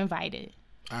 You invited.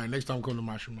 All right, next time I'm coming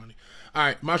to Mashramani. All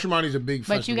right, Mashramani is a big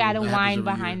festival. But you got to whine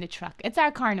behind the truck. It's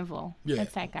our carnival. Yeah.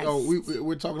 It's like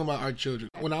we're talking about our children.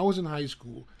 When I was in high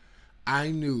school, I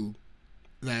knew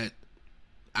that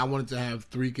I wanted to have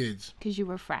 3 kids. Because you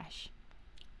were fresh.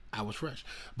 I was fresh.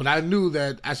 But I knew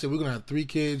that, I said, we're going to have 3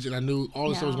 kids, and I knew all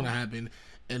this stuff was going to happen.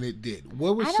 And it did.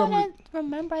 What was I don't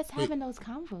remember us having those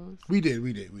convos. We did.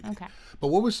 Okay. But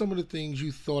what were some of the things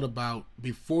you thought about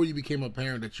before you became a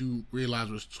parent that you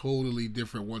realized was totally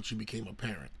different once you became a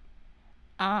parent?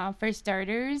 For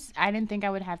starters, I didn't think I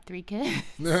would have 3 kids.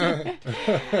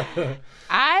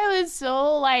 I was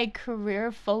so like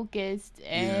career focused,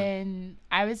 and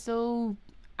I was so.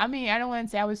 I mean, I don't want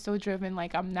to say I was so driven.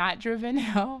 Like, I'm not driven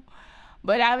now.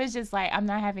 But I was just like, I'm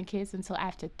not having kids until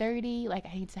after 30. Like,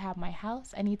 I need to have my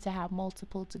house. I need to have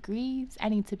multiple degrees. I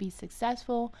need to be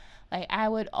successful. Like, I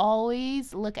would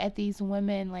always look at these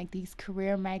women, like these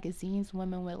career magazines,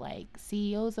 women with like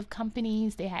CEOs of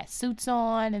companies. They had suits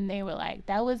on, and they were like,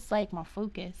 that was like my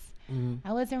focus.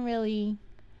 I wasn't really,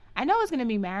 I know I was going to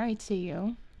be married to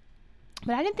you,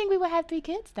 but I didn't think we would have 3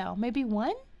 kids though. Maybe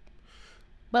 1.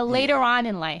 But later on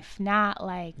in life, not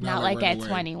like right at away.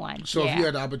 21. So if you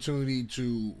had the opportunity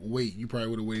to wait, you probably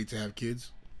would have waited to have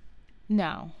kids?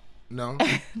 No. No?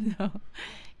 No.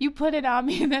 You put it on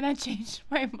me and then I changed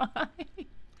my mind.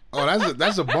 Oh,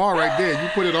 that's a bar right there. You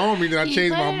put it on me, then I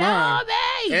changed my mind.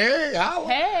 Hey, holla.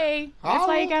 Hey. Holla. That's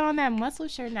why you got on that muscle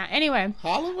shirt now. Anyway.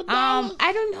 Holla with dollars.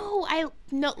 I don't know. I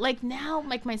know, like now,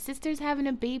 like my sister's having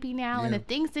a baby now, and the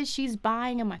things that she's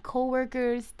buying, and my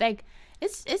coworkers, like.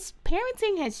 It's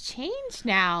parenting has changed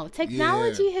now.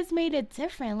 Technology has made it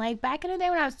different. Like back in the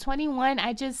day when I was 21,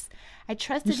 I trusted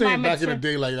you saying back in the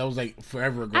day like that was like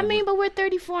forever ago. I mean, but we're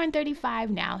 34 and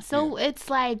 35 now. So it's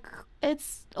like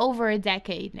it's over a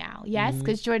decade now. Yes,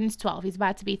 because Jordan's 12. He's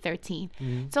about to be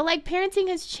 13. So like parenting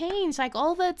has changed. Like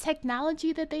all the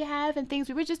technology that they have and things.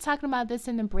 We were just talking about this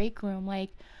in the break room.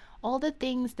 Like all the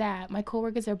things that my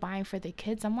coworkers are buying for their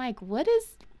kids. I'm like, what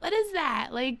is that?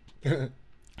 Like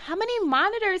how many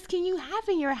monitors can you have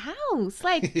in your house?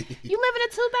 Like, you live in a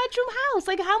 2-bedroom house.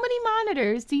 Like, how many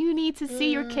monitors do you need to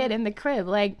see your kid in the crib?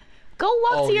 Like, go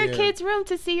walk to your kid's room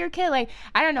to see your kid. Like,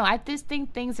 I don't know. I just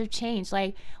think things have changed.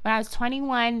 Like, when I was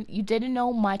 21, you didn't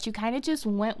know much. You kind of just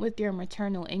went with your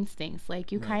maternal instincts.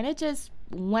 Like, you kind of just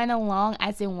went along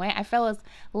as it went. I felt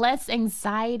less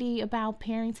anxiety about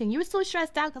parenting. You were still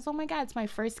stressed out because, oh, my God, it's my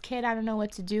first kid. I don't know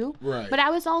what to do. Right. But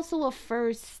I was also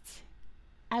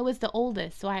I was the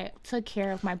oldest, so I took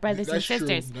care of my brothers and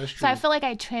sisters. That's true. So I feel like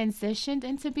I transitioned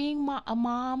into being a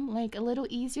mom like a little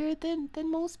easier than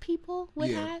most people would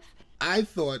have. I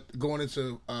thought going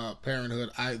into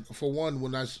parenthood, for one,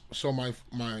 when I saw my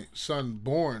son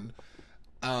born,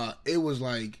 it was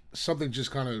like something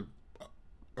just kind of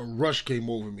a rush came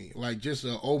over me, like just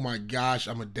oh my gosh,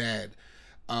 I'm a dad.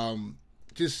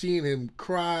 Just seeing him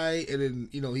cry, and then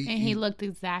he looked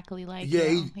exactly like he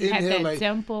had that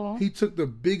dimple. He took the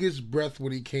biggest breath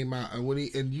when he came out,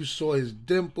 and you saw his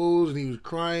dimples, and he was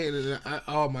crying, and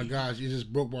oh my gosh, it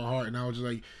just broke my heart, and I was just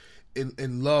like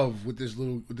in love with this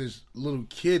little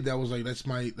kid that was like that's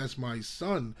my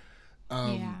son.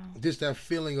 Just that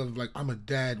feeling of like I'm a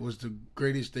dad was the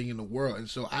greatest thing in the world, and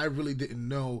so I really didn't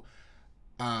know.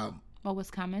 What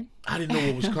was coming? I didn't know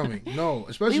what was coming. No,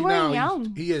 especially we were now.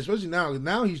 Young. Especially now.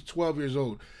 Now he's 12 years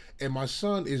old, and my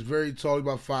son is very tall,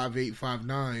 about 5'8",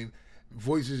 5'9",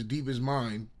 voice as deep as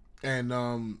mine,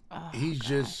 and he's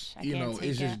just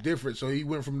it's just different. So he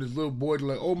went from this little boy to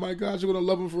like, oh my gosh, you're gonna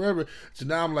love him forever. So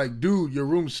now I'm like, dude, your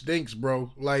room stinks,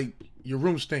 bro. Like your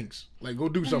room stinks. Like go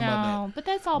do something about that. No, but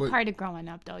that's all part of growing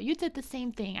up, though. You did the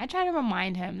same thing. I try to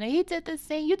remind him that you did the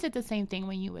same thing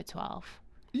when you were 12.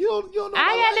 You don't know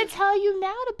I had to tell you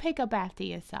now to pick up after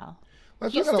yourself.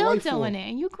 That's You're what I got still a wife doing for. it,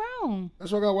 and you grown.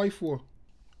 That's what I got a wife for.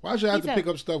 Why should I have to pick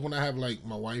up stuff when I have like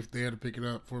my wife there to pick it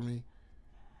up for me?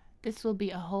 This will be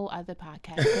a whole other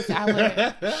podcast because I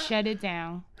would shut it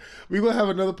down. We're going to have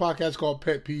another podcast called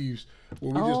Pet Peeves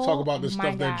where we just talk about the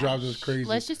stuff that drives us crazy.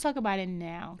 Let's just talk about it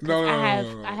now. No.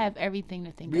 I have everything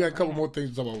to think about. We got a couple more things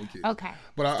to talk about with kids. Okay.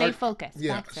 But stay focused.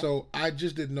 Yeah. So I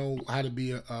just didn't know how to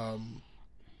be a,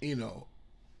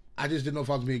 I just didn't know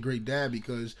if I was being a great dad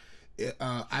because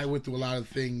I went through a lot of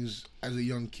things as a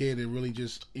young kid and really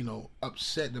just,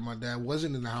 upset that my dad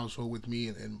wasn't in the household with me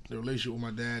and the relationship with my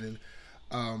dad. And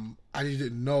I just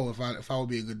didn't know if I would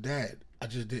be a good dad. I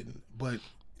just didn't. But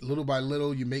little by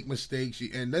little, you make mistakes,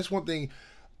 and that's one thing.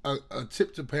 A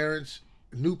tip to parents,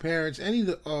 new parents, any of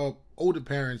the older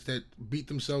parents that beat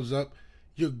themselves up,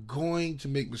 you're going to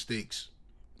make mistakes.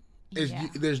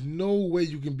 There's no way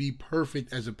you can be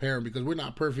perfect as a parent because we're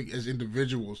not perfect as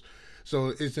individuals.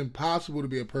 So it's impossible to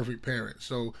be a perfect parent.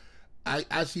 So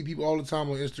I see people all the time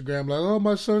on Instagram like, oh,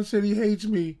 my son said he hates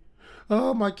me.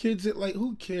 Oh, my kids, like,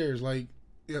 who cares? Like,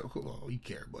 yeah, well, you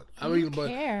care, but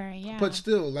but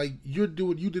still, like, you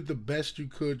did the best you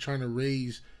could trying to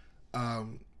raise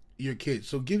your kids.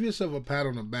 So give yourself a pat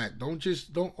on the back.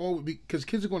 Don't always, because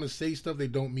kids are going to say stuff they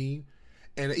don't mean,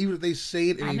 and even if they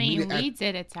say it, and we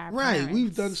did it to our parents.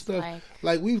 We've done stuff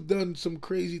like we've done some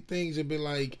crazy things and been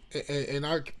like, and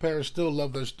our parents still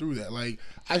loved us through that. Like,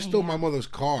 I stole my mother's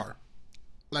car.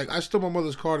 Like, I stole my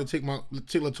mother's car to take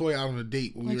LaToya out on a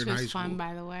date when we were in high school. Which was fun,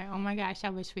 by the way. Oh my gosh, I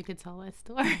wish we could tell that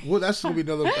story. Well, that's gonna be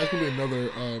another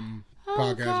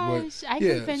podcast. Gosh, I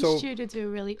convinced you to do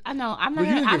really. I know. I'm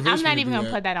not even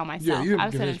gonna put that on myself. Yeah, I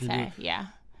was gonna say,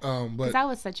 because I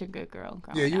was such a good girl.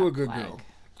 Yeah, you were a good girl.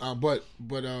 But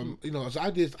so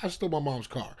I stole my mom's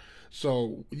car.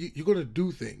 So you're gonna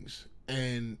do things,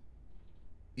 and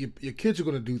your kids are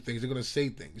gonna do things. They're gonna say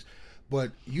things.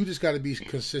 But you just got to be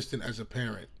consistent as a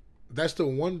parent. That's the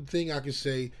one thing I can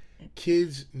say.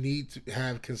 Kids need to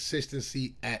have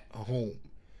consistency at home.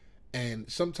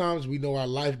 And sometimes we know our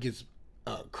life gets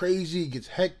crazy, gets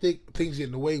hectic, things get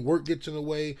in the way, work gets in the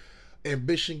way,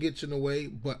 ambition gets in the way,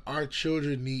 but our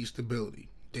children need stability.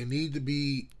 They need to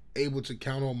be able to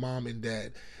count on mom and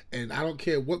dad. And I don't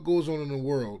care what goes on in the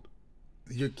world,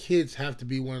 your kids have to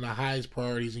be one of the highest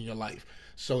priorities in your life.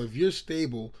 So if you're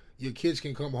stable, your kids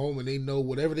can come home and they know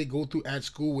whatever they go through at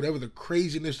school, whatever the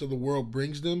craziness of the world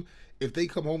brings them, if they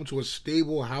come home to a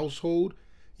stable household,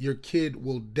 your kid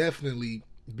will definitely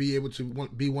be able to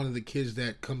be one of the kids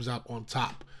that comes out on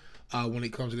top when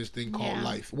it comes to this thing called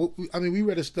life. We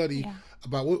read a study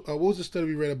about, what was the study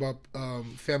we read about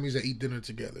families that eat dinner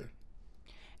together?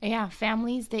 Yeah,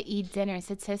 families that eat dinner,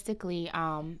 statistically,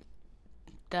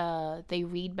 they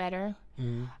read better.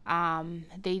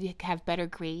 Mm-hmm. They have better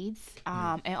grades,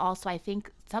 and also I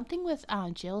think something with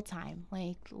jail time,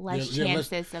 like less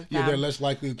chances of them. They're less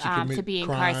likely to be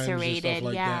incarcerated.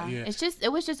 Like that.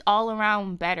 It was just all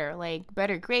around better, like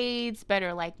better grades,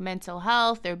 better like mental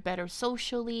health. They're better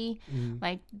socially,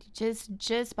 like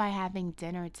just by having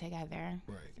dinner together.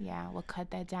 Right. Yeah, we'll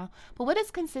cut that down. But what does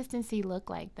consistency look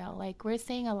like though? Like we're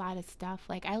saying a lot of stuff.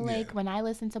 Like when I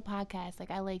listen to podcasts,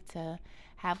 like I like to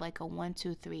have like a 1,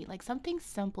 2, 3, like something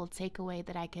simple takeaway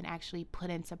that I can actually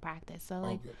put into practice. So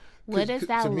like, what does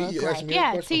that look like?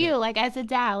 Yeah, to you, like as a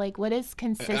dad, like what is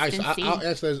consistency? I'll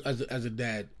answer as a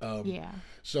dad.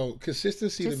 So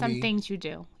consistency just to me. Some things you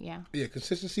do. Yeah. Yeah,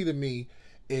 consistency to me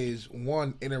is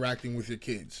one, interacting with your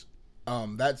kids.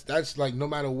 That's like no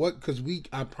matter what, because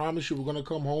I promise you, we're gonna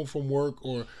come home from work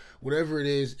or whatever it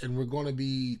is, and we're gonna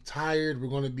be tired. We're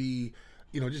gonna be,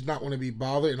 just not want to be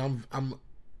bothered. And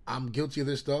I'm guilty of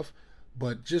this stuff,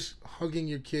 but just hugging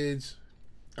your kids,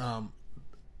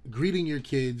 greeting your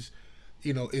kids,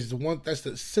 is that's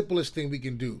the simplest thing we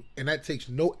can do. And that takes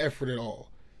no effort at all.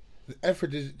 The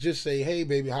effort is just say, hey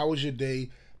baby, how was your day?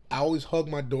 I always hug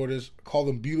my daughters, call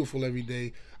them beautiful every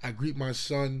day. I greet my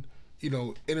son,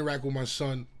 interact with my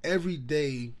son every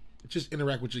day. Just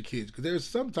interact with your kids. Because there's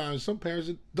sometimes some parents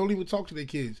that don't even talk to their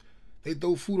kids. They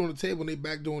throw food on the table and they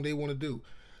back doing what they want to do.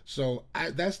 So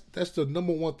that's the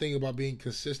number one thing about being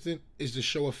consistent, is to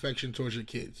show affection towards your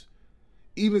kids.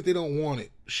 Even if they don't want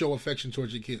it, show affection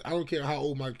towards your kids. I don't care how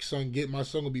old my son get. My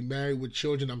son will be married with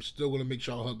children. I'm still going to make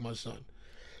sure I hug my son.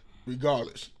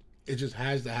 Regardless. It just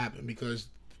has to happen, because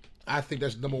I think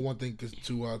that's the number one thing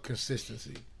to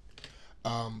consistency.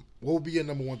 What would be your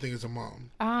number one thing as a mom?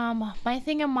 My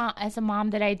thing as a mom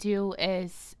that I do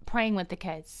is praying with the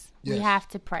kids. Yes. We have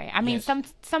to pray. I mean, some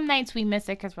nights we miss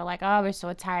it because we're like, oh, we're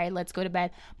so tired, let's go to bed.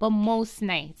 But most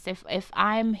nights, if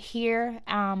I'm here,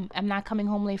 I'm not coming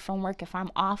home late from work. If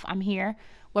I'm off, I'm here.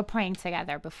 We're praying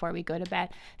together before we go to bed.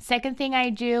 Second thing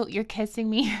I do, you're kissing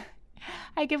me.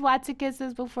 I give lots of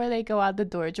kisses before they go out the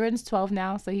door. Jordan's 12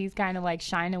 now, so he's kind of like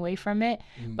shying away from it.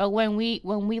 But when we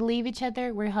leave each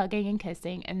other, we're hugging and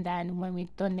kissing, and then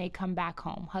when they come back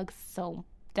home, hugs. So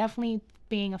definitely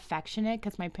being affectionate,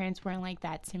 because my parents weren't like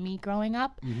that to me growing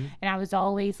up, and I was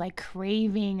always like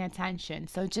craving attention.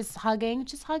 So just hugging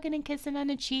and kissing on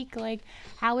the cheek, like,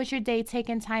 how was your day,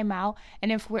 taking time out.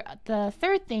 And the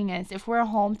third thing is, if we're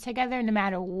home together, no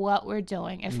matter what we're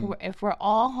doing, if we're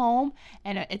all home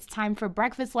and it's time for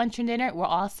breakfast, lunch, and dinner, we're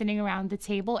all sitting around the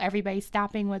table, everybody's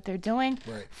stopping what they're doing,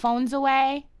 right. Phones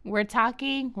away, we're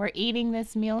talking, we're eating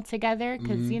this meal together,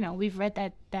 because we've read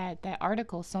that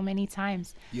article so many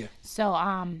times. Yeah. So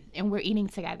and we're eating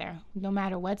together, no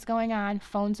matter what's going on.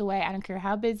 Phones away. I don't care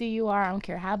how busy you are. I don't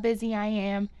care how busy I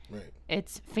am. Right.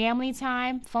 It's family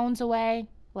time. Phones away.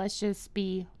 Let's just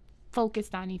be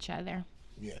focused on each other.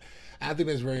 Yeah, I think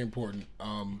that's very important.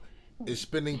 Is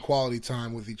spending quality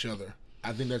time with each other.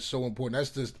 I think that's so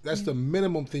important. That's the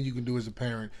minimum thing you can do as a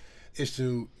parent, is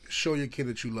to show your kid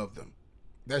that you love them.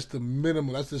 That's the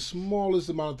minimum. That's the smallest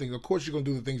amount of things. Of course, you're going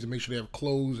to do the things to make sure they have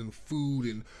clothes and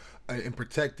food and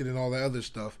protected and all that other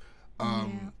stuff.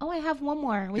 Oh, I have one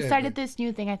more. We started this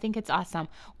new thing. I think it's awesome.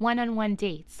 One-on-one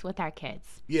dates with our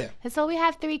kids. Yeah. So we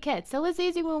have 3 kids. So it's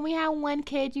easy when we have one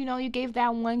kid, you gave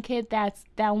that one kid that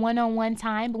one-on-one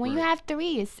time. But when you have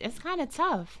 3, it's kind of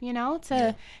tough,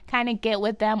 to kind of get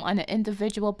with them on an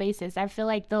individual basis. I feel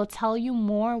like they'll tell you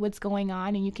more what's going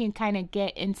on, and you can kind of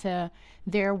get into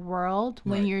their world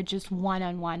when you're just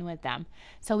one-on-one with them.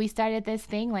 So we started this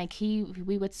thing, like we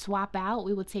would swap out,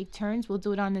 we would take turns, we'll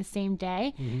do it on the same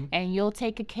day, and you'll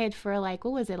take a kid for like,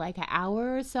 what was it, like an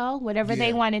hour or so, whatever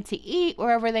they wanted to eat,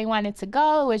 wherever they wanted to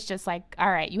go. It's just like,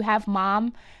 all right, you have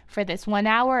mom for this 1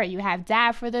 hour, or you have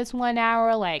dad for this 1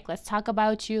 hour, like, let's talk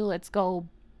about you, let's go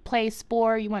play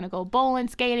sport, you want to go bowling,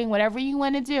 skating, whatever you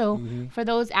want to do for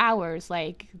those hours,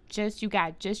 like, you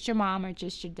got just your mom or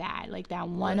just your dad, like that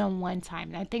one-on-one time.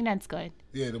 And I think that's good.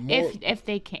 Yeah, the more if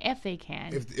you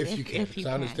can.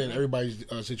 I understand everybody's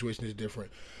situation is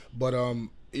different, but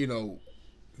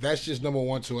that's just number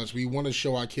one to us. We want to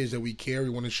show our kids that we care. We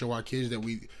want to show our kids that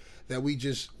we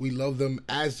love them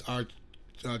as our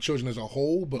children as a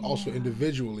whole, but also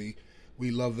individually. We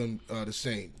love them the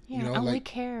same. Yeah, and we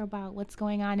care about what's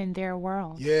going on in their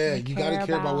world. Yeah, you got to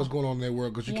care about what's going on in their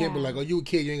world, because you can't be like, oh, you a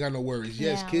kid, you ain't got no worries.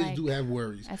 Yes, kids do have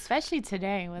worries. Especially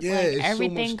today with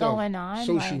everything so going on.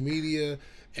 Social media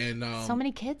and... so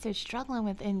many kids are struggling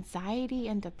with anxiety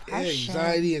and depression. Yeah,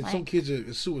 anxiety, and some kids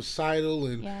are suicidal.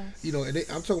 And, and I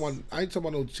ain't talking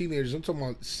about no teenagers. I'm talking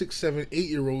about 6, 7,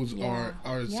 8-year-olds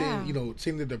are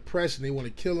saying they're depressed and they want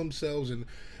to kill themselves, and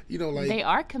they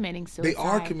are committing suicide. They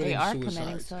are committing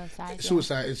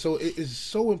suicide. And so it is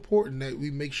so important that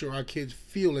we make sure our kids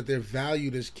feel that they're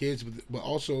valued as kids, but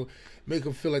also make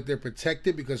them feel like they're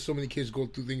protected, because so many kids go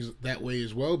through things that way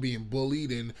as well, being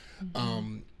bullied and,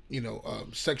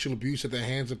 sexual abuse at the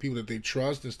hands of people that they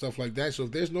trust and stuff like that. So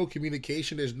if there's no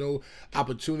communication, there's no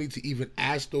opportunity to even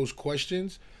ask those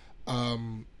questions,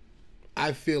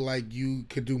 I feel like you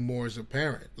could do more as a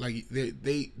parent. Like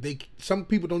they some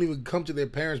people don't even come to their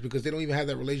parents because they don't even have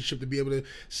that relationship to be able to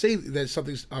say that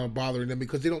something's bothering them,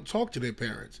 because they don't talk to their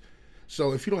parents.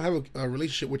 So if you don't have a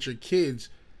relationship with your kids,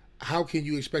 how can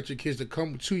you expect your kids to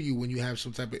come to you when you have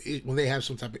when they have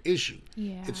some type of issue?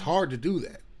 Yeah. It's hard to do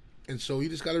that. And so you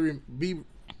just got to be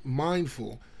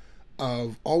mindful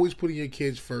of always putting your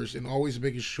kids first, and always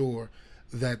making sure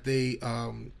that they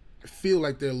feel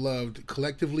like they're loved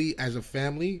collectively as a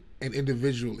family and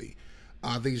individually.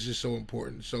 I think it's just so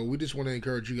important. So we just want to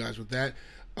encourage you guys with that.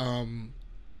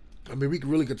 We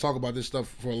really could talk about this stuff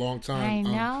for a long time. I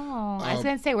know. I was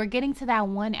going to say, we're getting to that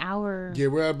 1 hour. Yeah,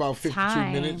 we're at about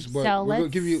 52 minutes, but so we're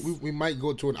going to give you, we might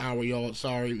go to an hour, y'all.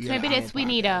 Sorry. Maybe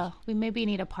we maybe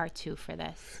need a part 2 for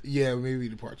this. Yeah, maybe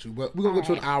the part 2, but we're going to go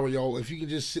to an hour, y'all. If you can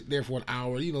just sit there for an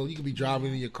hour, you can be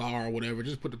driving in your car or whatever.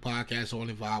 Just put the podcast on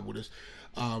and vibe with us.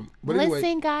 But listen,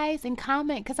 anyway, guys, and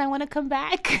comment, because I want to come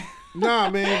back. Nah,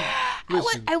 man.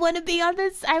 Listen. I want to be on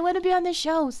this. I want to be on the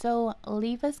show. So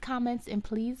leave us comments and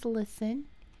please listen.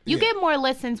 You get more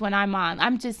listens when I'm on.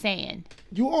 I'm just saying.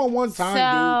 You on one time,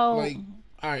 dude. Like,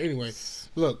 all right. Anyway,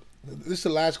 look, this is the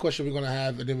last question we're gonna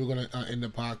have, and then we're gonna end the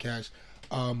podcast.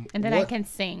 And then I can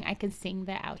sing. I can sing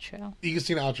the outro. You can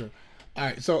sing the outro. All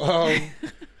right. So,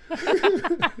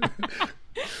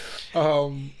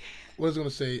 what was I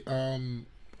gonna say?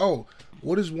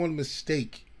 What is one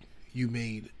mistake you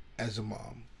made as a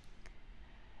mom?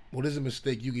 What is a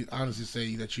mistake you can honestly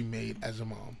say that you made as a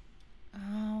mom?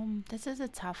 This is a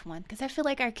tough one, because I feel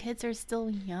like our kids are still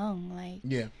young. Like,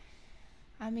 yeah.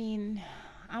 I mean,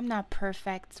 I'm not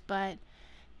perfect, but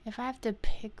If I have to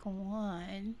pick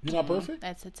one, You're not perfect?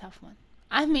 That's a tough one.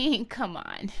 I mean, come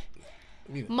on.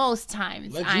 Yeah. Most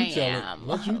times Let I you tell it. am.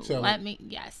 Let you tell it. Let me.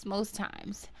 Yes, most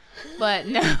times. But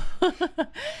no,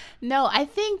 no. I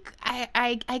think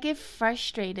I get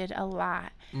frustrated a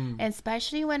lot,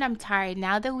 especially when I'm tired.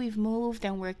 Now that we've moved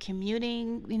and we're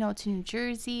commuting, to New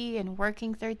Jersey and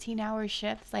working 13-hour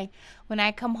shifts, like when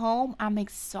I come home, I'm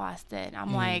exhausted.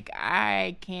 I'm like,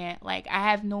 I can't. Like, I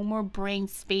have no more brain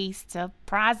space to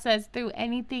process through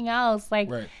anything else. Like,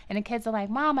 Right. and the kids are like,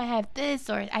 Mom, I have this,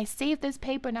 or I saved this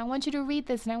paper and I want you to read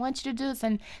this and I want you to do this.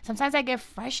 And sometimes I get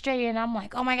frustrated and I'm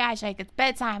like, oh my gosh, like it's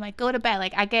bedtime. Like, go to bed.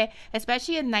 Like, I get,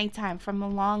 especially at nighttime from a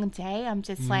long day, I'm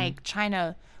just like trying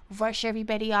to rush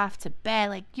everybody off to bed.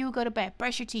 Like, you go to bed,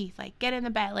 brush your teeth, like get in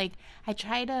the bed. Like,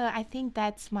 I think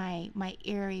that's my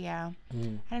area.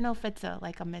 I don't know if it's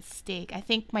a mistake. I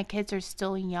think my kids are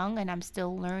still young and I'm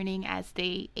still learning as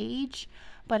they age.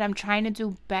 But I'm trying to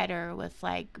do better with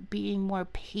like being more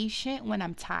patient when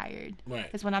I'm tired. Right.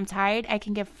 Because when I'm tired, I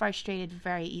can get frustrated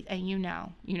very easily. And you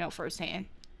know firsthand.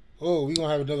 Oh, we're going to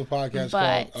have another podcast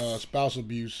called Spouse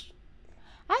Abuse.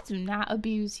 I do not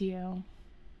abuse you.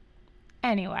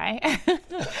 Anyway.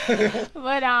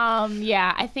 But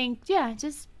yeah, I think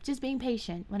just being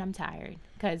patient when I'm tired.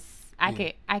 Because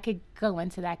I could go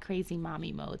into that crazy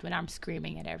mommy mode when I'm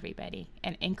screaming at everybody,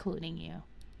 and including you.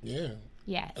 Yeah.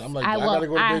 Yes, I'm like, I gotta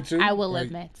go to bed too? I will Like,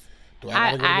 admit. Do I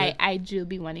gotta go to bed? I do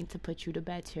be wanting to put you to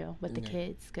bed too with the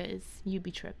kids because you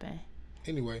be tripping.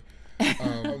 Anyway,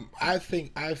 I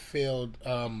think I failed.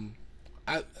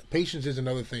 Patience is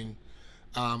another thing.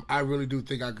 I really do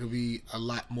think I could be a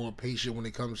lot more patient when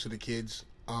it comes to the kids.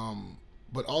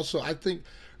 But also, I think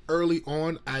early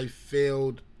on I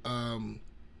failed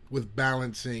with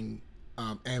balancing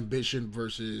ambition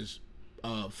versus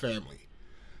family.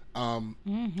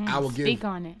 I would Speak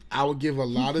on it. I would give a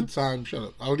lot of time. Shut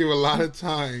up. I would give a lot of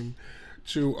time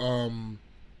to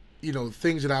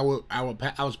things that I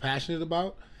was passionate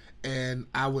about, and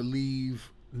I would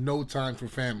leave no time for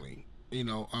family.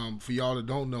 For y'all that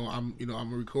don't know, I'm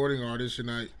a recording artist, and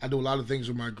I do a lot of things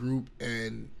with my group,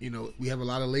 and we have a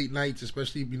lot of late nights,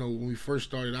 especially when we first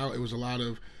started out. It was a lot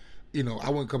of I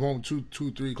wouldn't come home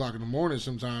 2-3 o'clock in the morning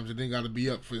sometimes, and then got to be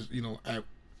up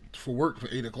for work for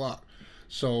 8 o'clock.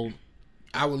 So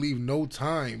I would leave no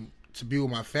time to be with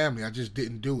my family. I just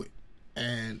didn't do it.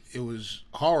 And it was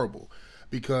horrible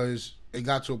because it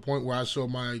got to a point where I saw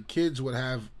my kids would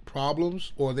have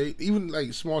problems, or they even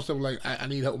like small stuff like I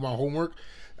need help with my homework.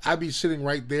 I'd be sitting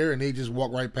right there and they just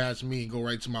walk right past me and go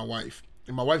right to my wife.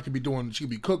 And my wife could be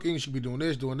be cooking, she'd be doing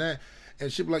this, doing that. And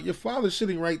she'd be like, your father's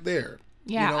sitting right there.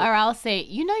 Yeah, or I'll say,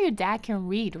 your dad can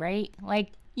read, right?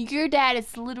 Like, your dad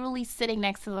is literally sitting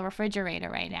next to the refrigerator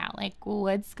right now. Like,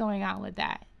 what's going on with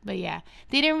that? But yeah,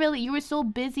 they didn't really, you were so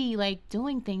busy, like,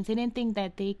 doing things. They didn't think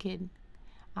that they could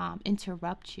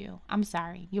interrupt you. I'm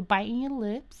sorry. You're biting your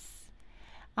lips.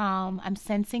 I'm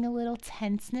sensing a little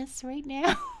tenseness right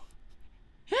now.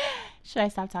 Should I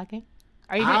stop talking?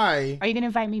 Are you gonna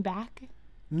invite me back?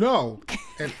 No.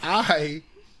 And I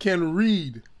can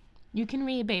read. You can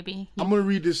read, baby. I'm going to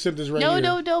read this sentence right here.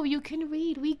 No, you can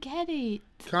read. We get it.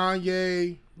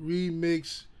 Kanye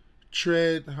remix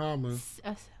Tread Hammer.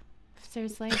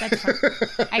 Seriously? That's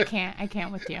fine. I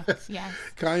can't with you. Yes.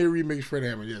 Kanye remix Fred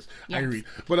Hammer, yes. I can read.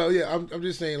 But I'm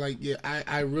just saying, like, yeah,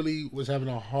 I really was having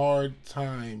a hard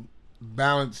time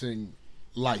balancing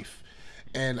life.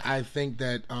 And I think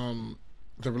that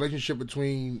the relationship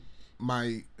between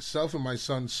myself and my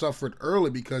son suffered early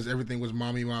because everything was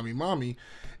mommy, mommy, mommy.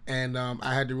 And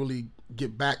I had to really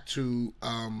get back to,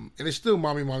 and it's still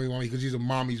mommy, mommy, mommy, because he's a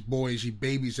mommy's boy and she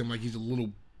babies him like he's a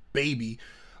little baby.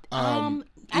 I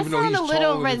found a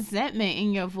little resentment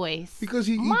in your voice. Because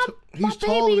he's my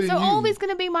taller babies than are you. always going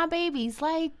to be my babies.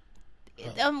 Like,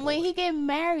 when he get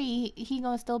married, he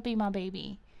going to still be my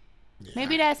baby. Yeah.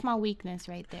 Maybe that's my weakness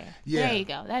right there. Yeah. There you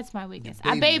go. That's my weakness.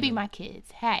 I baby my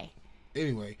kids. Hey.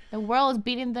 Anyway. The world is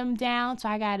beating them down, so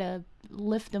I got to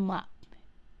lift them up.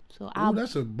 So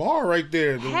that's a bar right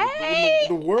there.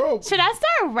 The world. Should I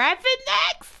start rapping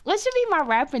next? What should be my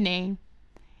rapper name?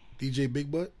 DJ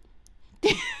Big Butt.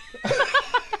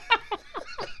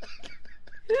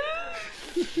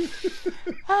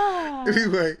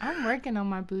 Anyway, I'm working on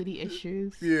my booty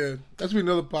issues. Yeah, that's be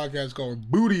another podcast called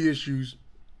Booty Issues,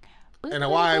 and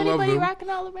why I love them. Rocking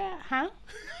all around, huh?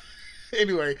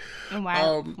 Anyway, and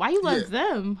why you love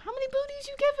them? How many booties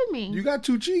you giving me? You got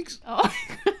 2 cheeks. Oh.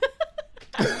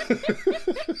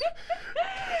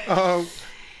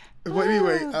 But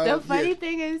anyway, the funny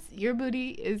thing is, your booty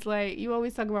is like, you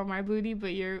always talk about my booty,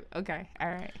 but you're okay. All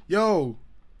right. Yo,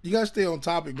 You gotta stay on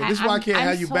topic, man. This is why I can't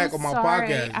have you back on my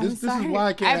podcast. This is why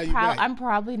I can't have you back. I'm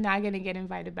probably not gonna get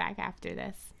invited back after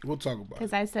this. We'll talk about it.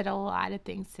 Because I said a lot of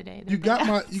things today. You got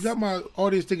my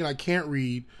audience thinking I can't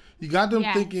read. You got them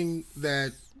thinking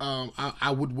that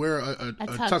I would wear a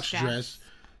tux dress.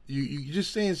 You're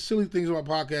just saying silly things on my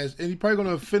podcast, and you're probably going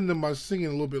to offend them by singing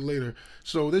a little bit later.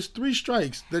 So there's 3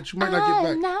 strikes that you might not get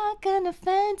back. I'm not going to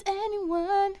offend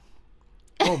anyone.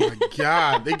 Oh, my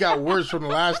God. They got worse from the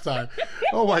last time.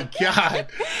 Oh, my God.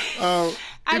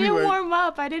 I didn't warm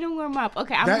up.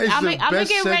 Okay, I'm going to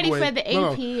get ready for the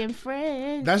AP and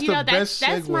Friends. That's the best segue.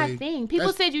 That's my thing.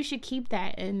 People said you should keep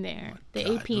that in there. The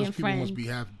AP and Friends. People must be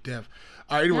half deaf.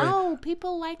 All right, anyway. No,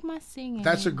 people like my singing.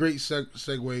 That's a great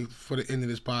segue for the end of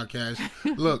this podcast.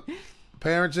 Look,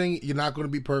 parenting, you're not going to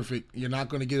be perfect. You're not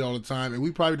going to get it all the time. And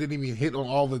we probably didn't even hit on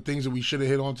all the things that we should have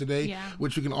hit on today,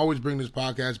 which we can always bring this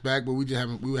podcast back, but we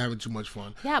were having too much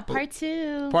fun. Yeah, part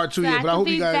 2. Part 2, yeah. But I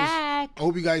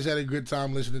hope you guys had a good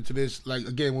time listening to this. Like,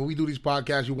 again, when we do these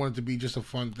podcasts, we want it to be just a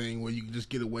fun thing where you can just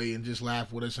get away and just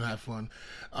laugh with us and have fun.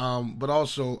 But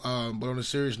on a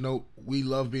serious note, we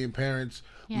love being parents.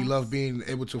 Yes. We love being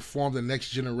able to form the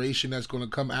next generation that's going to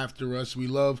come after us. We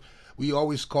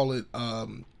always call it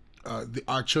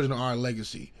our children are our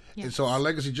legacy. Yes. And so our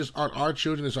legacy just aren't our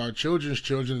children, it's our children's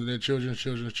children and their children's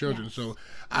children's children. Yes. So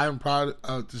I am proud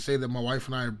to say that my wife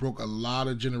and I broke a lot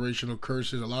of generational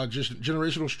curses, a lot of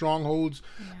generational strongholds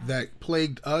that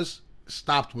plagued us,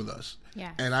 stopped with us.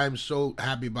 Yeah. And I'm so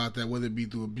happy about that, whether it be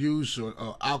through abuse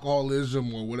or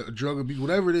alcoholism or whatever, drug abuse,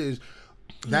 whatever it is.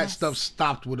 That stuff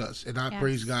stopped with us, and I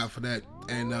praise God for that.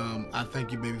 And I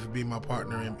thank you, baby, for being my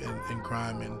partner in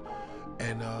crime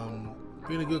and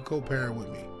being a good co-parent with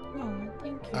me. Oh,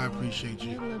 thank you. I appreciate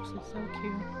you. Your lips are so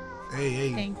cute.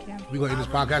 Hey. Thank you. We're going to end this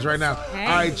podcast right now. Hey.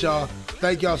 All right, y'all.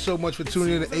 Thank y'all so much for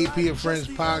tuning in to AP and Friends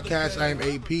podcast. I am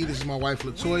AP. This is my wife,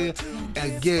 Latoya.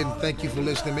 Again, thank you for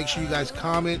listening. Make sure you guys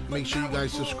comment. Make sure you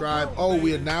guys subscribe. Oh,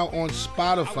 we are now on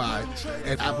Spotify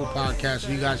and Apple Podcasts, so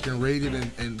you guys can rate it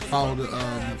and follow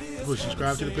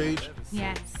subscribe to the page.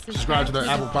 Yes. Subscribe to the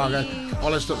Apple Podcast,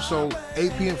 all that stuff. So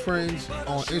AP and Friends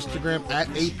on Instagram, at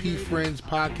AP Friends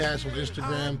Podcast on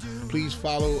Instagram. Please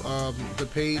follow the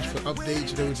page for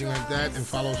updates and everything like that, and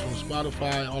follow us on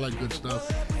Spotify, all that good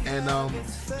stuff. And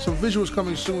some visuals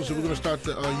coming soon, so we're going to start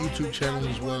the YouTube channel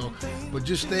as well. But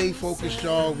just stay focused,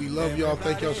 y'all. We love y'all.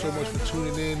 Thank y'all so much for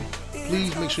tuning in.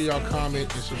 Please make sure y'all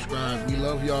comment and subscribe. We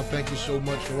love y'all. Thank you so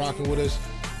much for rocking with us.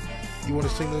 You want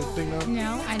to sing the thing now?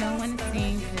 No, I don't want to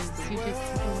sing because you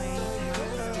just took away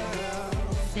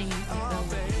my singing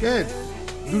ability. Good.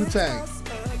 Do the tag.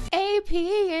 AP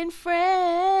and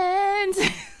Friends.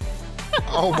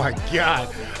 Oh my God.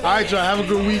 All right, y'all. Have a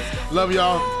good week. Love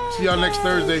y'all. See y'all next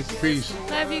Thursday. Peace.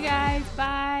 Love you guys.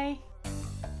 Bye.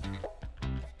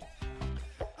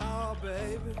 Oh,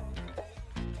 baby.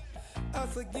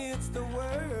 Us against the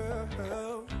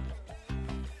world.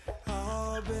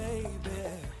 Oh, baby.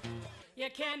 You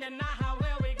can't deny how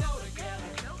well